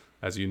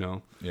 as you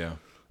know. Yeah.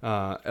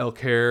 Elk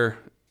hair,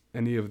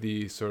 any of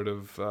the sort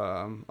of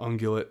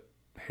ungulate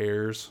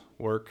hairs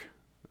work.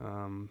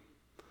 And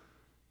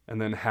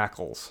then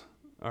hackles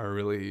are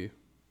really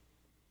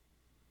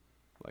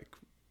like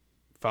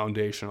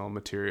foundational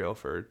material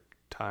for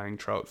tying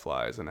trout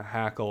flies. And a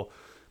hackle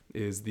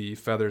is the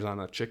feathers on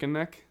a chicken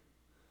neck,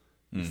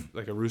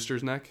 like a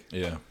rooster's neck.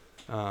 Yeah.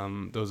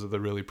 Those are the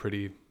really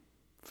pretty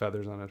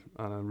feathers on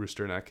a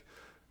rooster neck,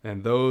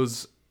 and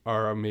those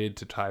are made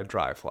to tie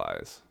dry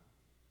flies,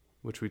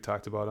 which we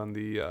talked about on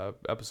the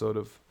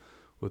episode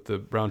with the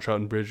brown trout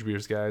and bridge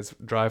beers guys.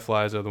 Dry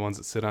flies are the ones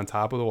that sit on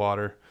top of the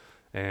water,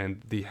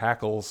 and the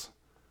hackles,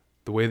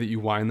 the way that you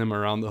wind them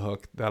around the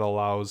hook, that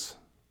allows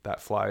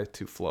that fly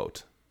to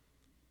float.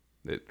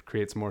 It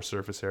creates more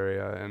surface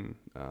area and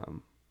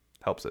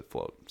helps it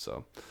float.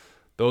 So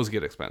those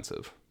get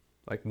expensive.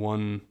 Like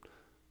one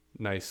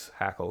nice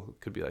hackle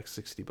could be like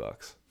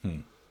 $60.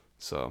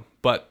 So,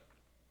 but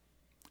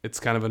it's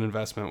kind of an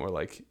investment where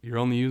like you're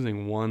only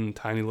using one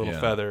tiny little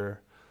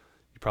feather.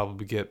 You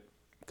probably get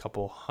a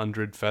couple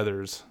hundred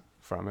feathers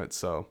from it.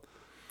 So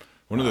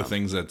one of the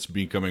things that's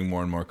becoming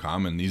more and more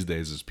common these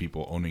days is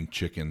people owning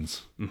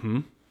chickens.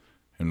 And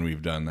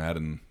we've done that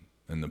in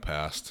the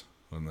past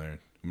when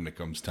it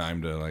comes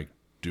time to like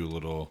do a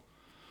little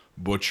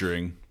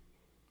butchering,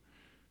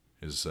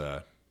 is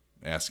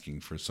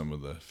asking for some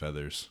of the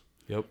feathers.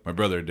 Yep. My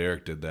brother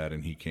Derek did that,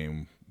 and he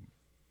came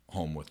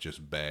home with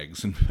just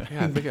bags and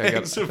Yeah, I think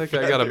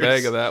I got a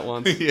bag of that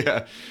once.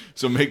 Yeah.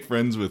 So make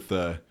friends with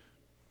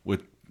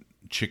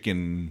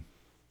chicken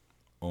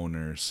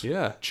owners.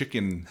 Yeah.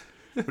 Chicken.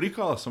 What do you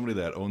call somebody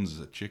that owns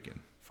a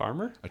chicken?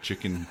 Farmer? A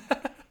chicken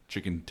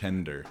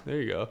tender.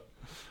 There you go.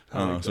 I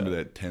don't know, somebody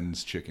that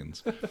tends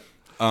chickens.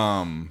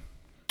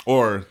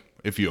 Or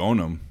if you own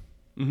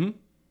them,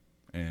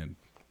 and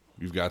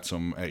you've got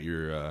some at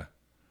your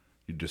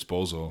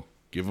disposal,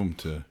 give them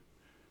to.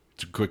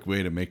 It's a quick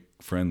way to make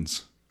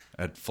friends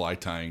at fly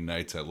tying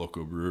nights at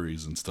local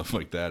breweries and stuff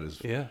like that.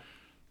 Is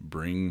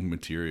bring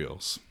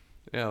materials.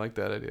 Yeah, I like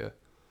that idea.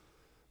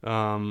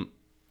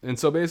 And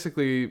so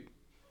basically,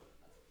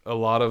 a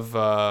lot of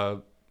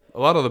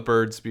the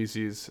bird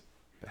species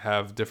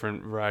have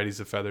different varieties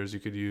of feathers you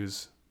could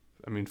use.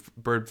 I mean,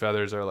 bird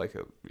feathers are like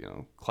a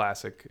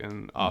classic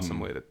and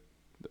awesome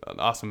an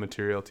awesome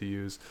material to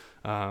use.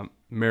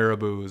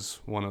 Marabou is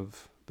one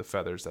of the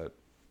feathers that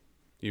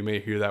you may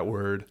hear that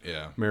word.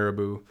 Yeah.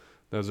 Marabou.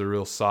 Those are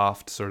real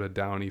soft, sort of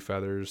downy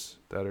feathers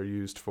that are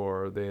used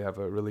they have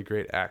a really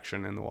great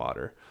action in the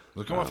water.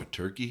 Does it come off a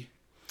turkey?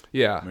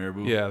 Yeah.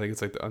 Marabou? Yeah, I think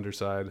it's like the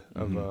underside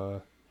of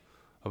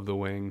the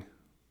wing,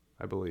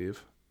 I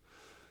believe.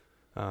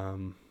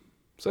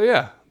 So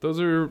yeah,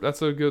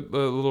 that's a good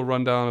little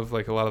rundown of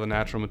like a lot of the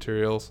natural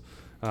materials.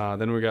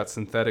 Then we got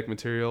synthetic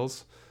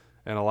materials,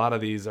 and a lot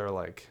of these are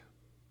like,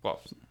 well,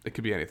 it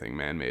could be anything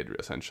man-made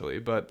essentially,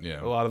 but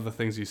a lot of the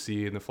things you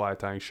see in the fly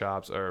tying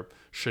shops are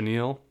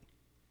chenille,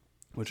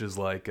 which is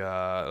like it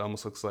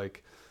almost looks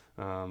like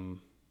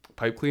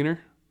pipe cleaner.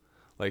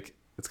 Like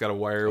it's got a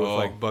wire with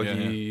like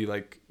buggy,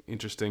 like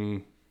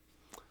interesting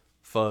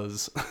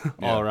fuzz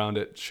all around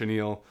it.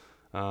 Chenille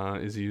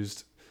is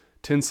used.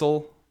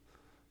 Tinsel,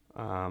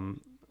 a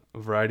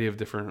variety of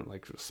different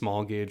like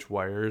small gauge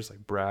wires,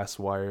 like brass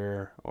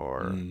wire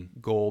or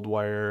gold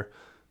wire.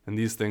 And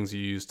these things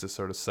you use to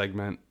sort of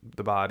segment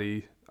the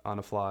body on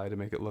a fly to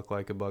make it look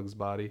like a bug's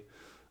body.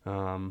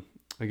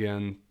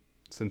 Again,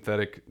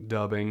 synthetic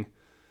dubbing.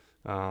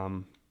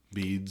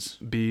 Beads.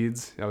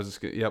 I was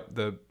just yep.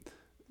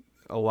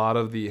 A lot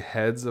of the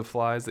heads of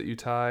flies that you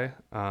tie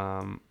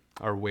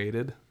are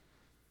weighted,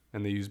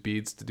 and they use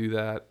beads to do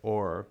that.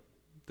 Or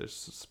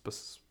there's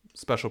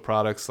special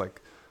products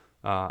like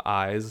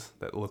eyes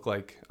that look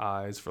like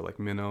eyes for like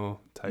minnow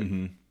type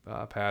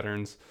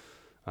patterns.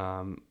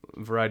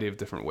 Variety of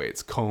different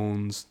weights,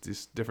 cones,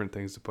 these different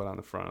things to put on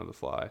the front of the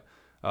fly,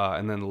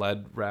 and then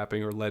lead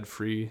wrapping or lead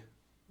free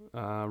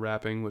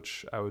wrapping,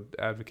 which I would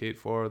advocate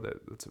for.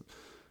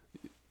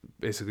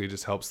 Basically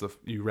just helps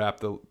you wrap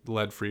the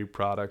lead free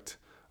product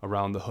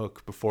around the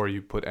hook before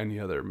you put any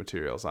other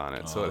materials on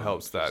it, so it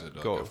helps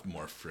that go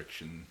more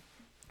friction.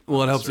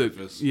 Well, it helps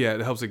surface.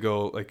 It helps it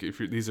go like if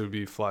these would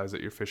be flies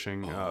that you're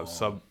fishing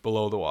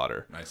below the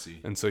water. I see.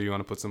 And so you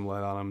want to put some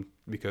lead on them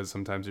because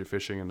sometimes you're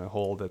fishing in a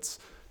hole that's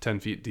 10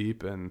 feet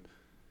deep and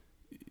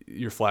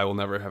your fly will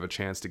never have a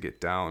chance to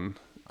get down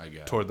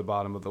toward the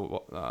bottom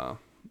of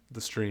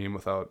the stream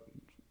without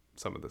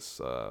some of this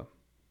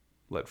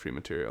lead-free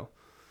material.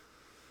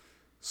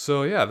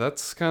 So yeah,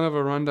 that's kind of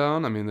a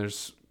rundown. I mean,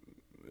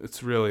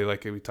 it's really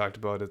like we talked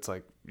about. It's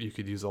like you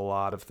could use a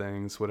lot of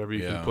things. Whatever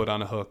you can put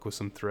on a hook with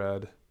some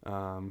thread.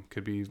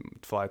 Could be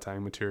fly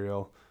tying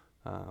material.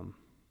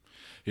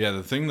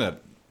 The thing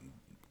that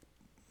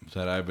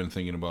I've been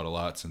thinking about a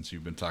lot since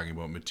you've been talking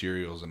about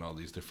materials and all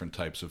these different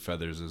types of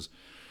feathers is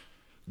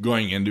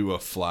going into a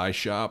fly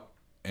shop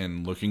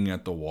and looking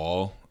at the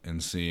wall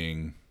and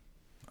seeing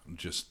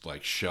just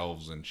like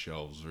shelves and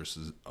shelves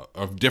versus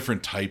of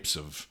different types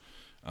of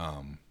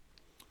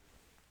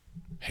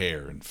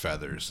hair and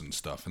feathers and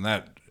stuff, and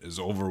that is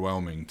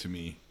overwhelming to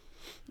me.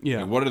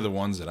 Yeah, like, what are the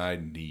ones that I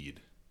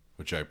need?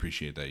 Which I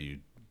appreciate that you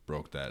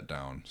broke that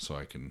down so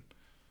I can,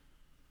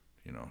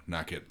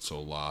 not get so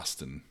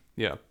lost in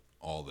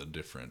all the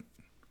different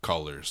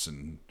colors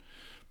and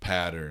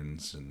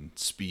patterns and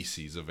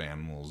species of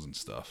animals and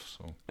stuff.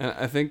 So, and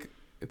I think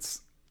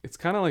it's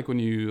kind of like when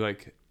you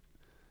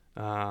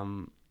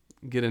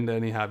get into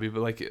any hobby,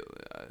 but like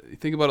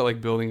think about it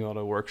like building out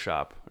a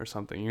workshop or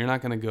something. You're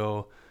not going to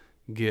go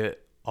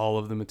get all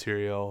of the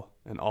material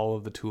and all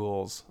of the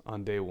tools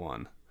on day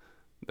one.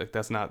 Like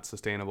that's not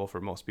sustainable for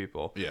most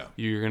people. Yeah.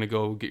 You're going to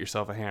go get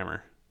yourself a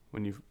hammer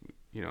when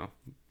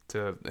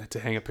to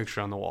hang a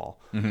picture on the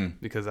wall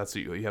because that's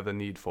what you have the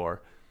need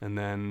for. And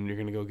then you're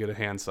going to go get a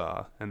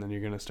handsaw and then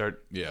you're going to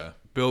start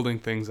building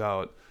things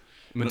out.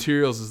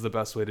 Materials is the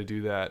best way to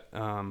do that.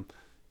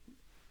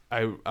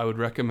 I would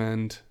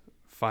recommend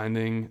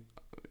finding,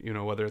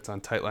 whether it's on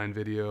Tightline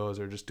videos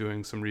or just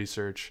doing some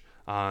research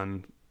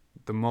on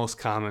the most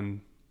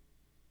common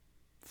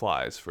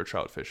flies for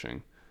trout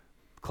fishing.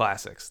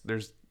 Classics.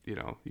 There's,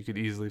 you could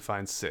easily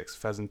find 6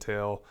 pheasant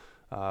tail,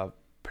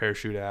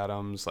 parachute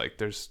Adams. Like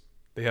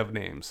they have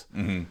names.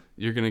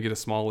 You're going to get a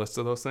small list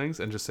of those things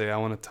and just say, I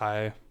want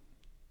to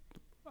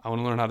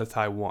learn how to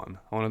tie one.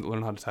 I want to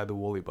learn how to tie the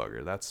woolly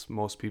bugger. That's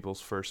most people's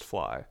first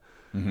fly.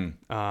 And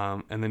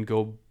then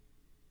go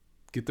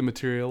get the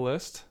material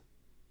list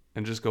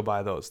and just go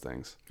buy those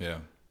things. Yeah.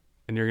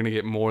 And you're going to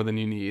get more than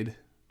you need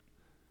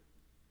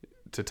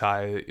to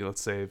tie, let's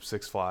say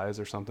 6 flies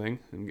or something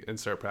and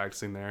start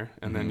practicing there.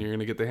 And then you're going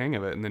to get the hang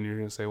of it. And then you're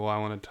going to say, well, I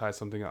want to tie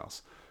something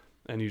else.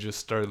 And you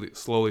just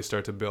slowly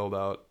start to build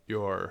out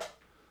your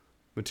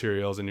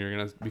materials and you're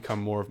going to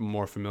become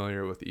more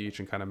familiar with each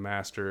and kind of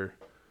master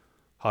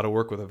how to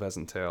work with a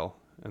pheasant tail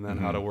and then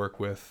how to work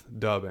with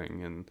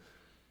dubbing and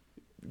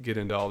get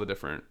into all the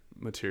different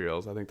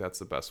materials. I think that's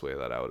the best way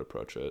that I would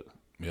approach it.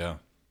 Yeah.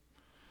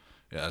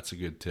 Yeah, that's a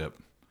good tip.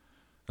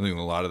 I think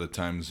a lot of the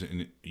times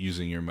in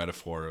using your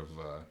metaphor of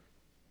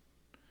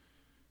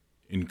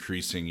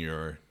increasing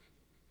your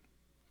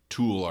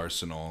tool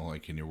arsenal,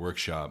 like in your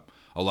workshop,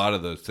 a lot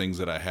of the things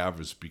that I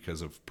have is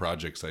because of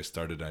projects I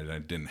started and I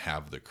didn't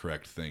have the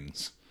correct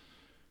things.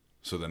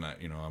 So then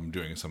I'm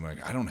doing something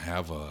like I don't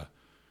have a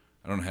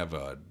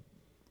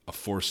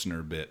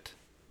Forstner bit.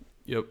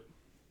 Yep.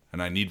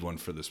 And I need one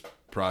for this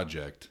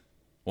project.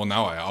 Well,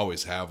 now I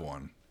always have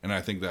one. And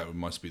I think that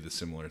must be the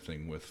similar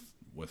thing with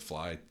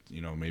fly.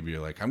 Maybe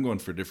you're like, I'm going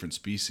for different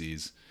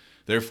species.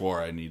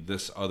 Therefore, I need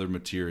this other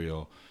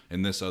material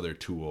and this other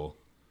tool.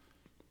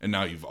 And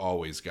now you've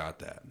always got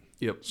that.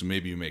 Yep. So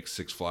maybe you make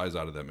 6 flies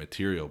out of that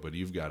material, but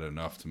you've got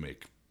enough to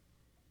make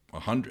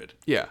 100.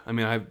 Yeah. I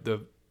mean,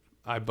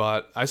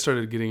 I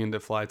started getting into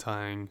fly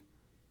tying.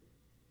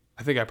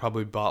 I think I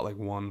probably bought like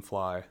 1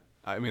 fly.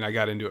 I mean, I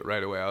got into it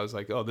right away. I was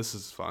like, oh, this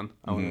is fun.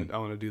 I want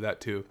to do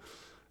that too.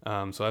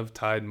 So I've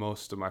tied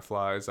most of my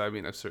flies. I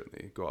mean, I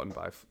certainly go out and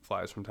buy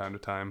flies from time to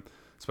time,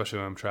 especially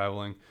when I'm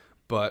traveling.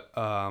 But,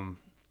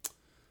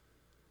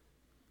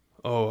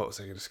 what was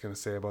I just going to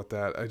say about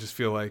that? I just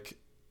feel like,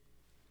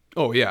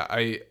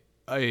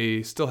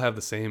 I still have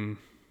the same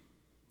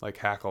like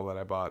hackle that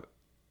I bought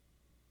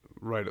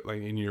right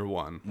like in year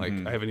 1. Like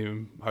I haven't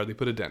even hardly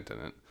put a dent in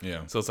it.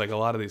 Yeah. So it's like a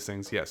lot of these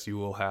things, yes, you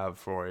will have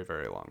for a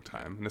very long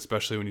time. And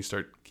especially when you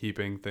start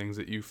keeping things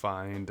that you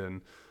find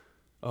and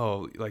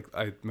like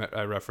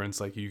I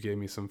referenced, like you gave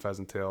me some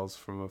pheasant tails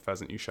from a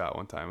pheasant you shot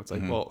one time. It's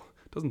like, well,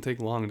 it doesn't take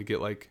long to get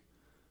like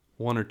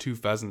 1 or 2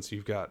 pheasants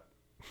you've got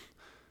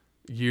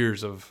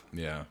years of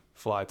Yeah.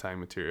 fly tying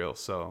material.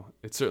 So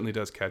it certainly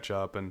does catch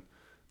up, and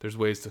there's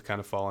ways to kind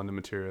of fall into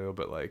material,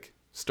 but like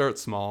start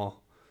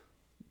small,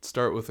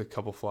 start with a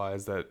couple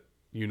flies that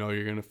you know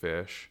you're going to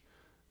fish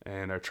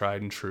and are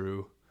tried and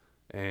true,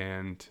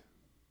 and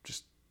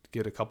just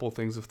get a couple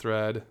things of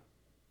thread.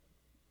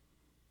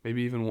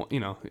 Maybe even one,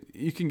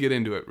 you can get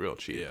into it real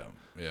cheap. Yeah.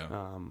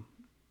 Yeah.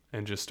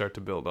 And just start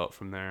to build up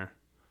from there.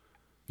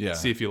 Yeah.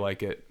 See if you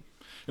like it.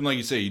 And like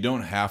you say, you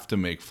don't have to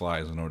make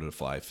flies in order to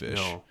fly fish.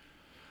 No.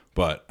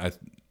 But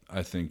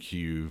I think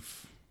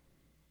you've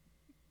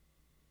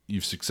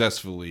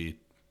successfully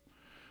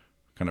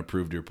kind of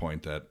proved your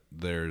point that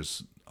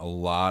there's a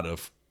lot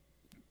of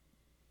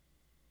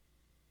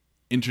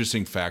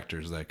interesting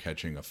factors that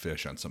catching a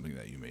fish on something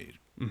that you made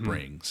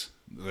brings,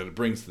 that it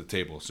brings to the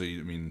table. So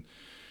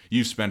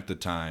you've spent the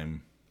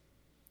time,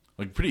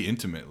 like, pretty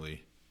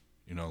intimately,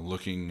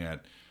 looking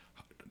at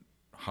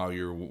how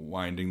you're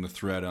winding the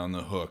thread on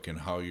the hook and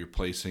how you're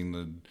placing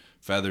the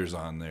feathers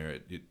on there.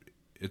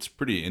 It's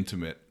pretty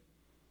intimate,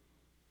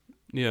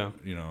 Yeah.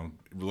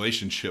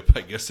 relationship,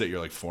 I guess, that you're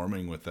like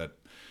forming with that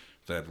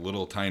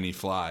little tiny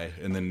fly,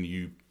 and then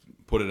you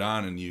put it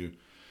on and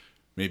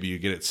maybe you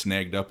get it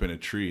snagged up in a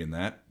tree, and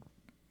that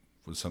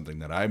was something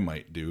that I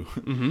might do.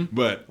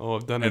 But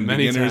I've done it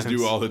many beginners times.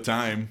 do all the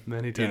time.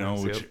 Many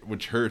times,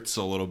 which hurts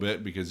a little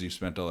bit because you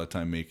spent all that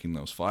time making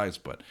those flies.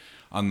 But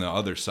on the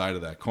other side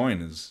of that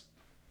coin is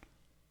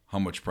how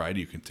much pride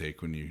you can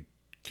take when you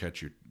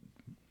catch your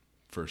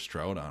first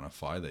trout on a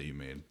fly that you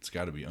made. It's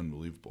got to be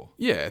unbelievable.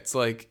 Yeah, it's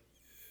like,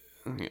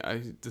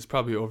 it's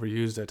probably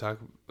overused. I talk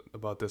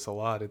about this a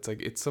lot. It's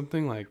like, it's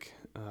something like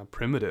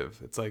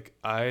primitive. It's like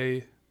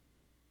I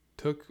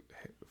took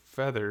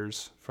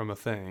feathers from a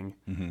thing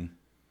and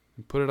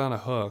put it on a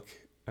hook,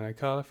 and I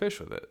caught a fish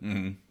with it.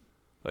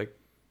 Like,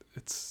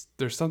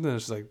 there's something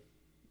that's like,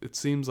 it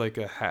seems like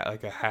a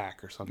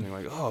hack or something.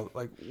 Like, oh,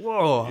 like,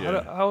 whoa,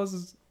 Yeah. how was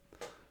this?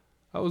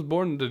 I was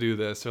born to do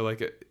this, or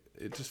like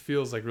it just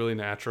feels like really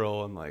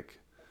natural and like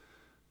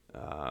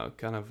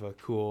kind of a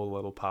cool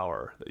little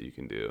power that you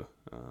can do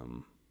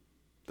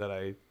that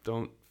I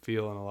don't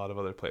feel in a lot of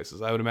other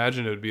places. I would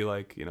imagine it would be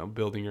like,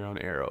 building your own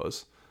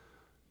arrows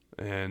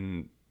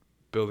and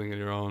building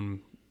your own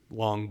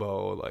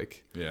longbow,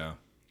 like Yeah.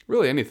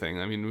 really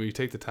anything. I mean, when you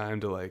take the time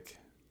to like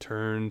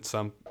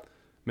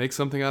make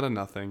something out of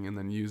nothing and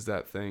then use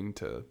that thing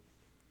to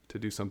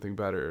do something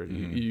better.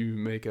 You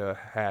make a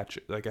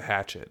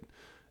hatchet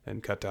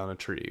and cut down a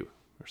tree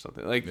or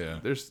something. Like,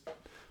 there's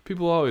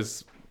people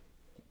always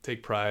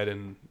take pride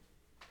and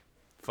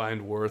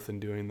find worth in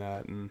doing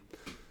that. And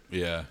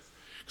Yeah.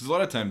 Because a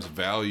lot of times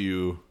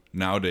value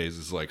nowadays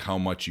is like how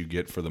much you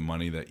get for the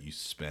money that you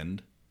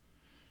spend.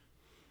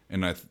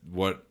 And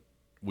what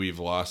we've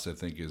lost, I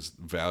think, is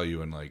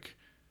value in like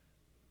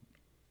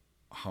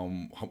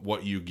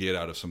what you get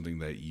out of something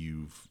that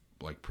you've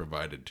like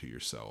provided to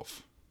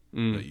yourself,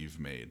 that you've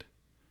made.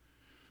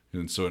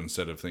 And so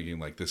instead of thinking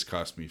like this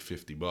cost me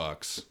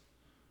 $50,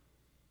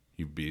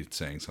 you'd be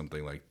saying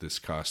something like this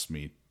cost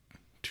me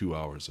 2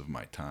 hours of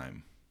my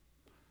time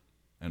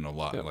and a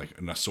lot, like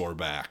a sore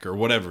back or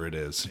whatever it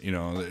is, and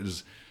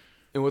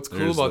what's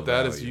cool about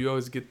that is you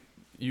always get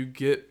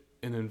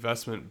an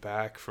investment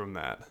back from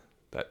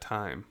that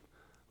time.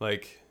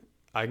 Like,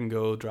 I can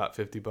go drop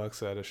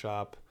 $50 at a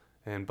shop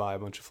and buy a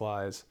bunch of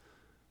flies,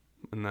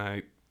 and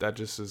that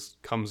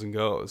just comes and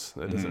goes.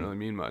 That doesn't really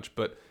mean much.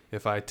 But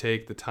if I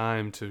take the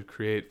time to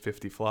create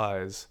 50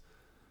 flies,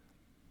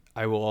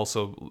 I will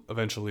also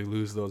eventually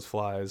lose those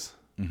flies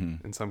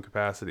in some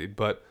capacity.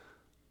 But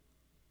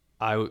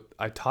I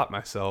taught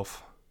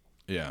myself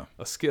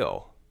a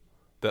skill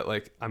that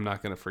like I'm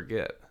not going to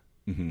forget.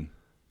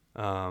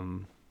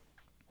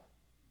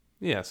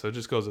 Yeah, so it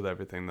just goes with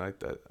everything like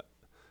that.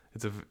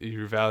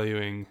 You're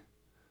valuing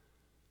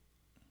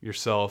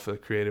yourself, the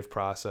creative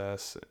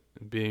process,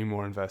 being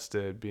more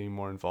invested, being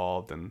more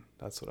involved, and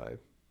that's what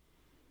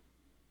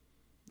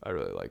I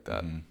really like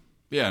that.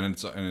 Yeah,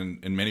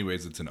 and in many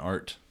ways it's an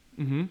art.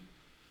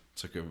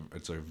 It's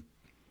a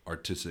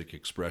artistic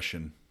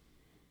expression.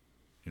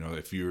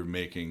 If you're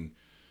making,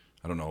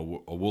 I don't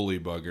know, a woolly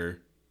bugger,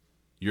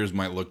 yours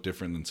might look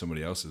different than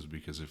somebody else's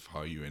because of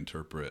how you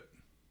interpret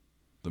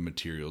the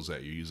materials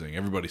that you're using.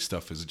 Everybody's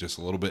stuff is just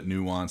a little bit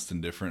nuanced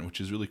and different, which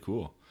is really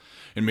cool.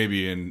 And maybe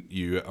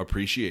you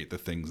appreciate the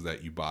things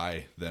that you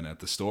buy then at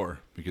the store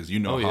because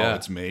how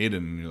it's made,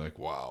 and you're like,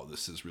 wow,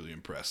 this is really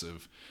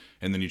impressive.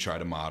 And then you try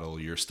to model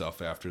your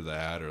stuff after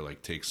that, or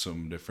like take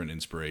some different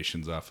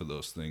inspirations off of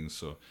those things.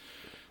 So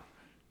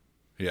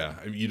yeah,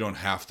 you don't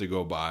have to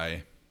go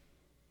buy,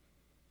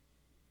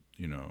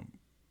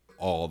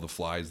 all the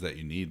flies that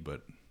you need,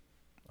 but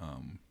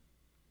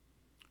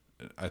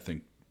I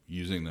think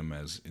using them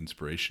as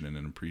inspiration and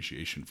an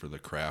appreciation for the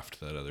craft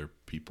that other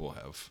people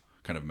have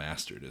kind of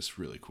mastered is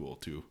really cool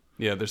too.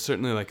 Yeah, there's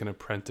certainly like an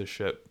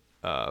apprenticeship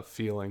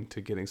feeling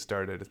to getting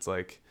started. It's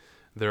like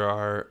there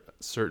are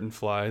certain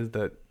flies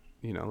that,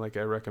 like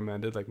I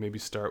recommended, like maybe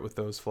start with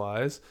those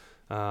flies.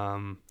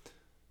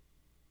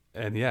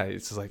 and yeah,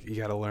 it's just like you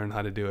got to learn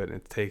how to do it, and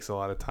it takes a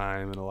lot of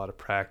time and a lot of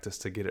practice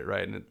to get it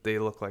right. And they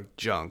look like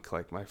junk.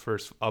 Like my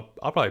first, I'll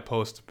probably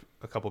post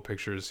a couple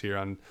pictures here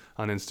on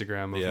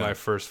Instagram of my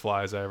first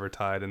flies I ever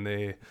tied, and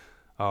they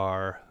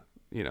are,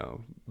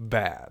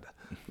 bad,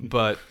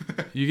 but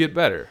you get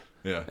better.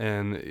 Yeah.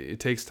 And it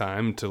takes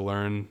time to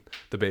learn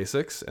the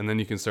basics, and then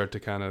you can start to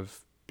kind of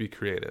be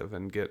creative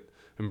and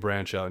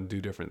branch out and do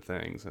different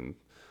things and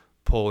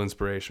pull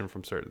inspiration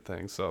from certain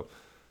things. So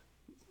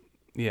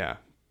yeah,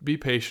 be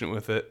patient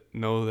with it.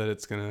 Know that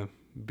it's going to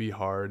be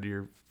hard.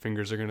 Your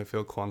fingers are going to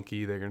feel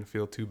clunky. They're going to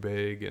feel too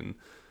big, and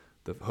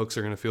the hooks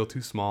are going to feel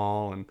too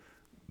small.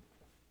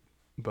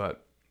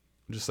 But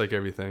just like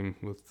everything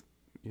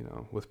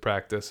with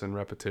practice and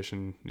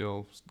repetition,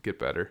 you'll get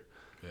better.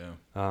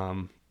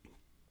 Yeah.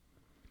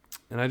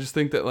 And I just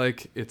think that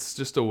like it's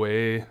just a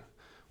way,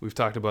 we've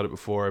talked about it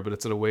before, but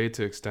it's a way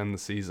to extend the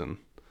season,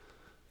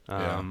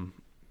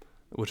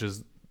 which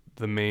is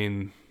the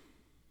main.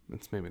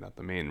 It's maybe not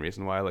the main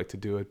reason why I like to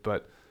do it,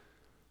 but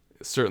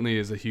it certainly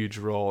is a huge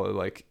role,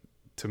 like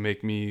to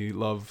make me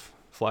love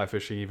fly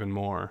fishing even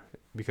more,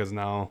 because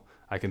now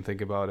I can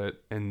think about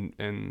it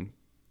and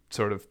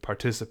sort of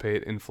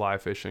participate in fly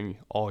fishing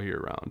all year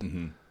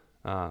round.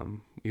 Mm-hmm.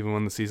 Even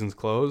when the season's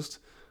closed,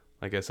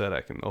 like I said, I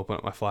can open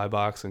up my fly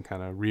box and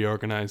kind of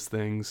reorganize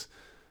things.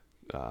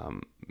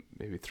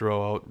 Maybe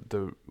throw out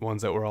the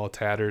ones that were all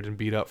tattered and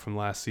beat up from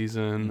last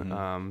season,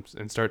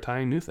 and start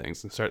tying new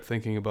things and start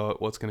thinking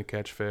about what's going to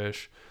catch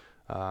fish.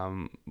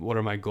 What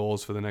are my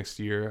goals for the next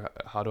year?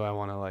 How do I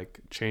want to like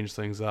change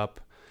things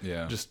up?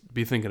 Yeah. Just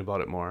be thinking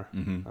about it more.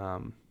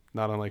 Mm-hmm.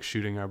 Not unlike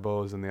shooting our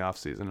bows in the off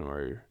season,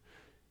 where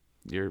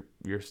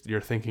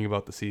you're thinking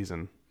about the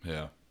season.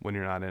 Yeah. When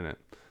you're not in it.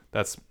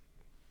 That's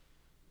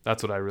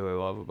what I really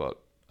love about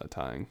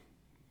tying.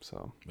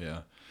 So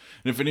yeah,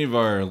 and if any of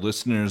our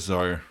listeners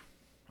are,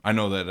 I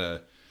know that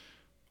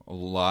a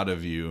lot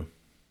of you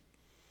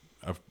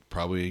have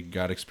probably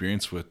got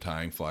experience with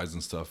tying flies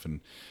and stuff,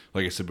 and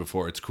like I said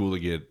before, it's cool to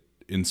get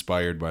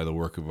inspired by the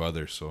work of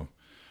others. So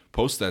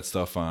post that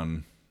stuff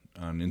on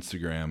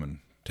Instagram and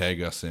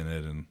tag us in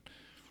it,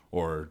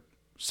 or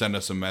send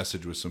us a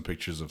message with some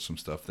pictures of some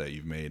stuff that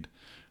you've made.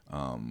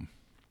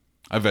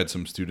 I've had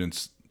some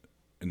students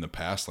in the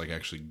past like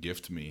actually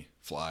gift me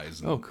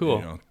flies and,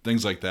 cool.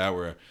 Things like that,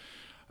 where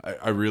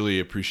I really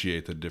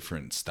appreciate the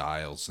different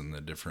styles and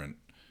the different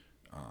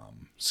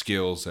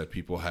skills that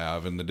people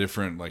have, and the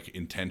different like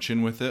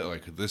intention with it.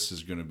 Like, this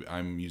is gonna be,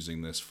 I'm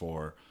using this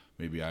for,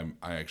 maybe I'm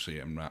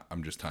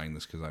just tying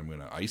this because I'm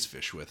gonna ice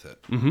fish with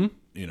it.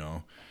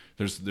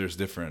 There's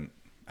different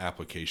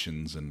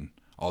applications and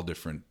all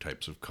different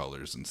types of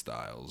colors and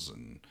styles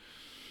and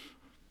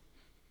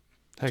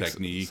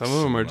techniques. Some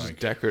of them are like, just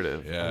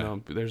decorative. Yeah.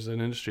 There's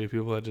an industry of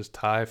people that just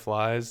tie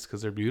flies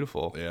because they're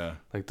beautiful. Yeah.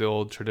 Like the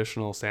old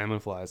traditional salmon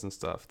flies and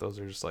stuff. Those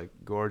are just like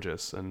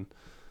gorgeous. And,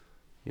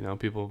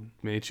 people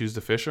may choose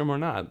to fish them or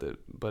not,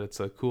 but it's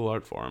a cool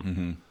art form.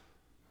 Mm-hmm.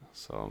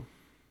 So.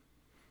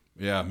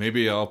 Yeah,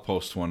 maybe I'll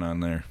post one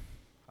on there.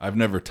 I've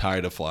never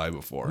tied a fly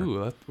before.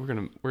 Ooh, we're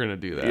gonna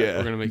do that. Yeah.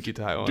 We're gonna make you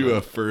tie one. Do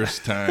a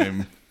first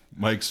time.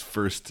 Mike's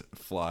first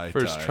fly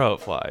first tie. trout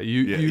fly.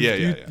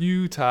 Yeah.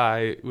 You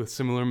tie with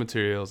similar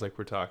materials like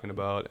we're talking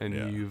about, and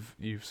Yeah.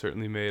 you've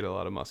certainly made a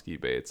lot of musky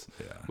baits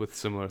with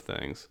similar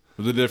things.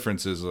 But the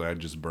difference is I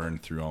just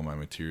burned through all my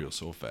material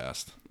so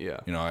fast. Yeah.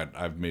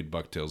 I've made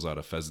bucktails out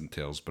of pheasant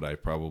tails, but I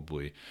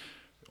probably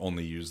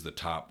only use the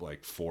top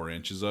like 4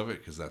 inches of it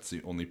because that's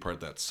the only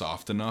part that's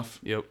soft enough.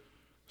 Yep.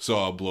 So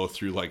I'll blow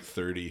through like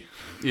 30.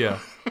 Yeah.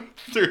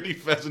 30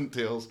 pheasant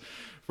tails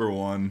for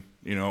one,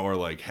 or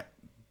like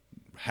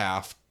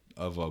half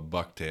of a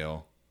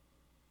bucktail.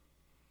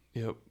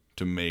 Yep.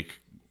 To make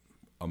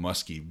a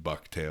musky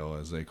bucktail,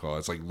 as they call it.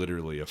 It's like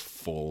literally a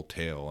full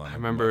tail on a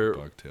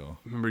bucktail. I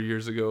remember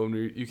years ago when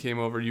you came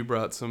over, you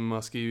brought some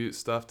musky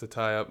stuff to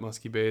tie up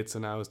musky baits,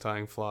 and I was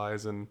tying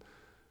flies, and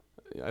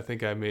I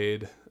think I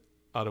made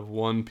out of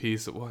one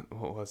piece of, what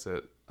was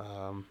it?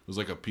 It was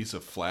like a piece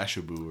of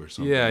Flashaboo or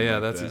something. Yeah,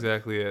 like that's that.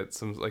 exactly it.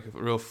 Some like a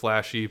real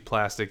flashy,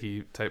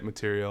 plasticky type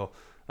material.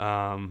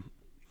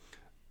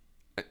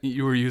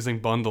 You were using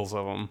bundles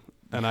of them,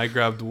 and I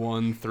grabbed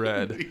one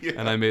thread,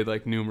 and I made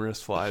like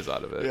numerous flies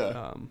out of it.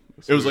 Yeah.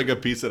 It was like a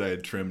piece that I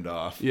had trimmed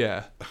off.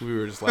 Yeah, we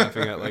were just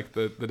laughing at like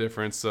the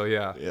difference. So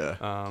yeah.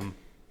 Yeah.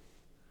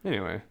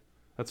 Anyway,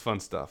 that's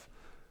fun stuff.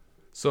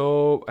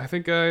 So I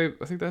think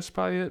that's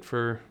probably it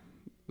for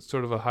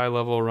sort of a high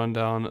level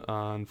rundown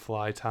on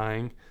fly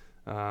tying.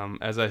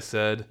 As I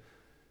said,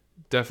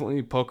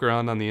 definitely poke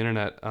around on the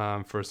internet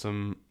for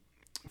some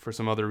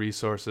other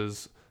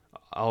resources.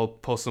 I'll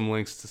post some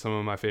links to some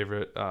of my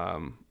favorite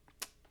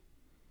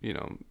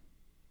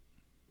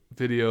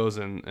videos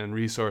and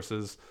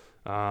resources.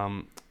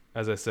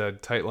 As I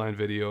said, Tightline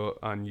video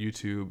on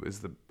YouTube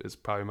is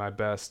probably my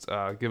best.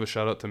 Give a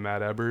shout out to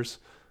Matt Ebers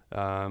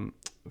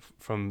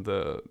from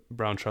the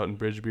Brown Trout and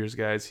Bridge Beers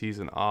guys. He's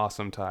an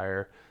awesome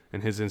tyer,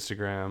 and his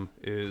Instagram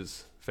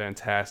is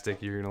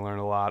fantastic. You're going to learn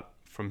a lot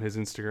from his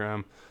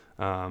Instagram.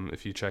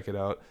 If you check it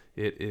out,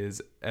 it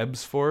is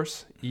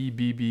Ebbsforce,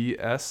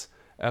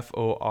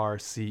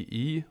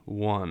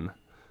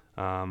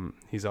 EBBSFORCE1.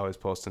 He's always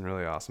posting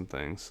really awesome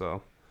things.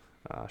 So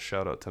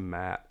shout out to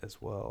Matt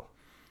as well.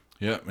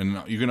 Yeah,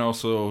 and you can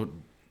also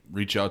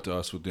reach out to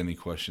us with any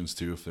questions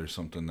too if there's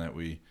something that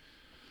we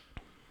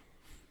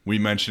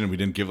mentioned and we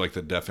didn't give like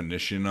the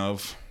definition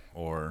of,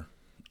 or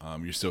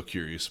you're still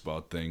curious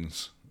about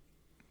things.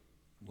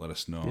 Let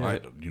us know. Yeah.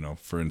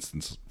 For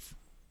instance,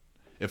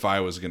 if I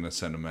was going to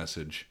send a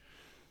message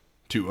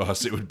to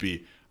us, it would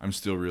be, I'm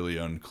still really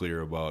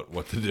unclear about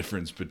what the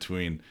difference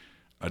between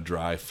a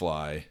dry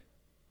fly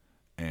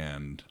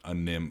and a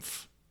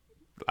nymph.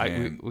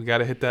 We got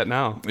to hit that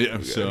now. Yeah,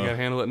 we got to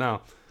handle it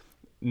now.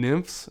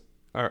 Nymphs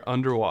are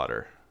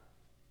underwater,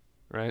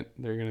 right?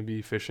 They're going to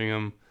be fishing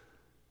them.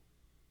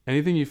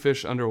 Anything you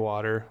fish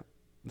underwater,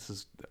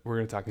 we're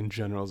going to talk in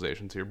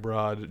generalizations here,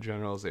 broad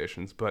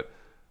generalizations, but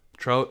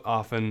trout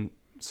often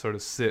sort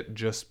of sit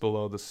just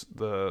below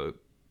the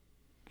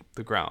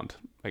ground,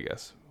 I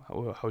guess.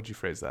 How would you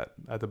phrase that?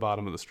 At the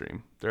bottom of the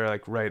stream. They're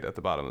like right at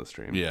the bottom of the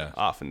stream. Yeah.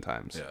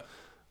 Oftentimes. Yeah.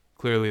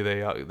 Clearly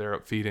they're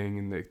up feeding,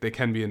 and they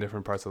can be in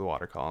different parts of the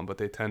water column, but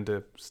they tend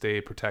to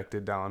stay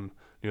protected down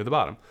near the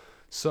bottom.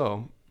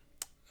 So,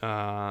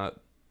 and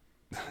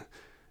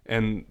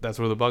that's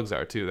where the bugs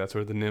are too. That's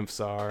where the nymphs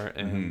are,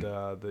 and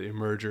the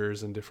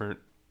emergers and different,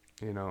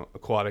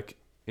 aquatic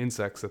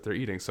insects that they're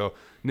eating. So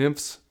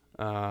nymphs,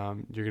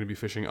 you're going to be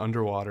fishing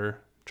underwater,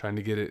 trying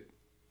to get it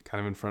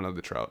kind of in front of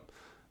the trout.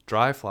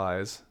 Dry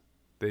flies,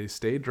 they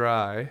stay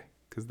dry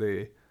because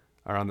they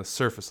are on the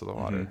surface of the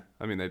water.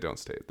 I mean, they don't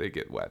stay; they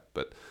get wet,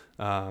 but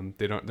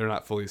they're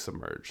not fully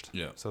submerged.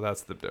 Yeah. So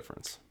that's the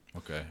difference.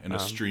 Okay. And a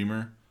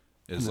streamer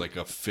is like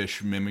a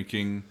fish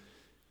mimicking,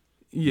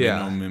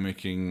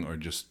 mimicking, or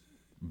just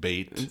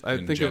bait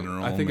in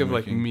general. I think of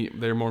like meat.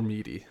 They're more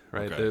meaty,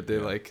 right?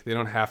 Okay, They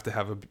don't have to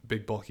have a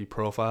big bulky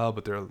profile,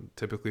 but they're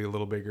typically a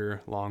little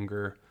bigger,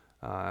 longer.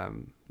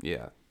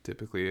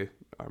 Typically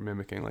are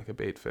mimicking like a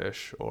bait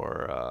fish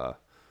or a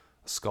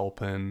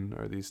sculpin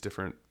or these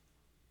different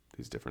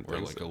or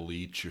things. like a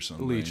leech or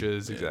something.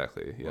 Leeches,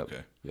 exactly. Yep.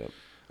 Okay. Yep.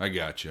 I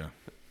gotcha.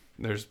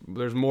 There's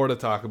more to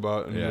talk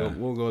about,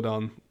 and we'll go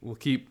down. We'll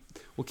keep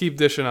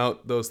dishing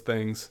out those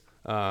things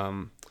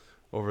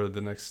over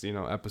the next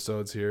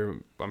episodes here.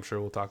 I'm sure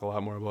we'll talk a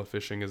lot more about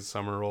fishing as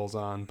summer rolls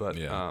on. But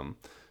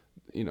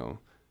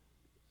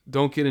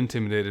don't get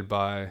intimidated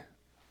by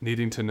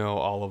needing to know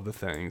all of the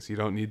things. You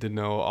don't need to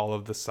know all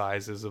of the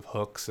sizes of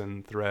hooks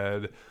and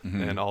thread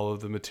and all of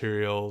the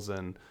materials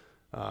and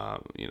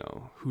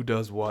who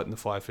does what in the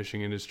fly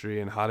fishing industry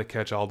and how to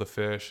catch all the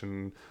fish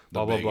and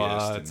blah blah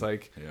blah. It's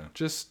like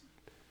just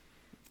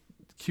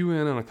cue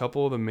in on a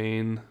couple of the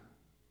main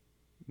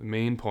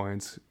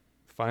points.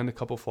 Find a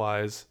couple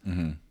flies.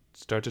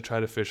 Start to try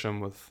to fish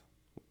them with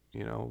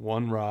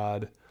one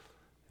rod,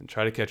 and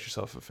try to catch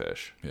yourself a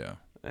fish. Yeah.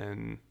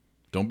 And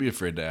don't be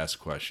afraid to ask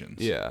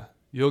questions. Yeah.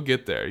 You'll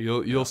get there.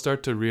 You'll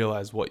start to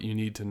realize what you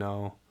need to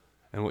know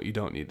and what you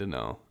don't need to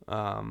know.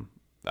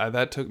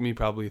 That took me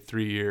probably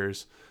 3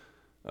 years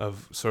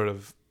of sort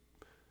of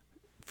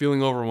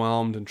feeling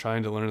overwhelmed and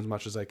trying to learn as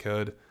much as I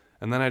could.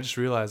 And then I just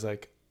realized I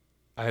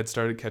had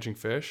started catching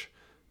fish,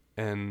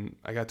 and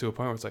I got to a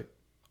point where it's like,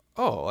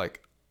 oh,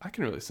 like I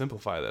can really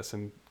simplify this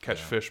and catch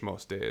fish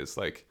most days.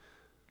 Like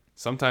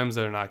sometimes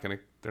they're not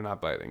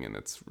biting, and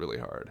it's really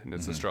hard, and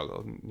it's a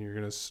struggle. And you're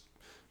gonna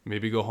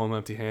maybe go home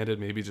empty-handed,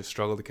 maybe just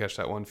struggle to catch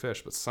that one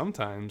fish. But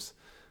sometimes,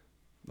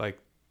 like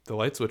the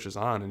light switch is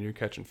on, and you're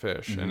catching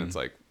fish, and it's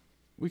like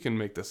we can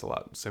make this a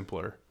lot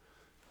simpler.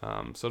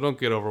 So don't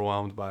get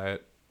overwhelmed by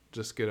it.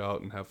 Just get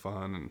out and have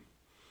fun and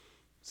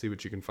see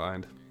what you can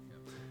find.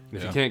 And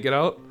if you can't get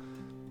out,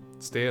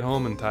 stay at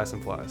home and tie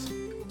some flies.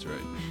 That's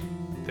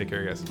right. Take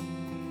care, guys.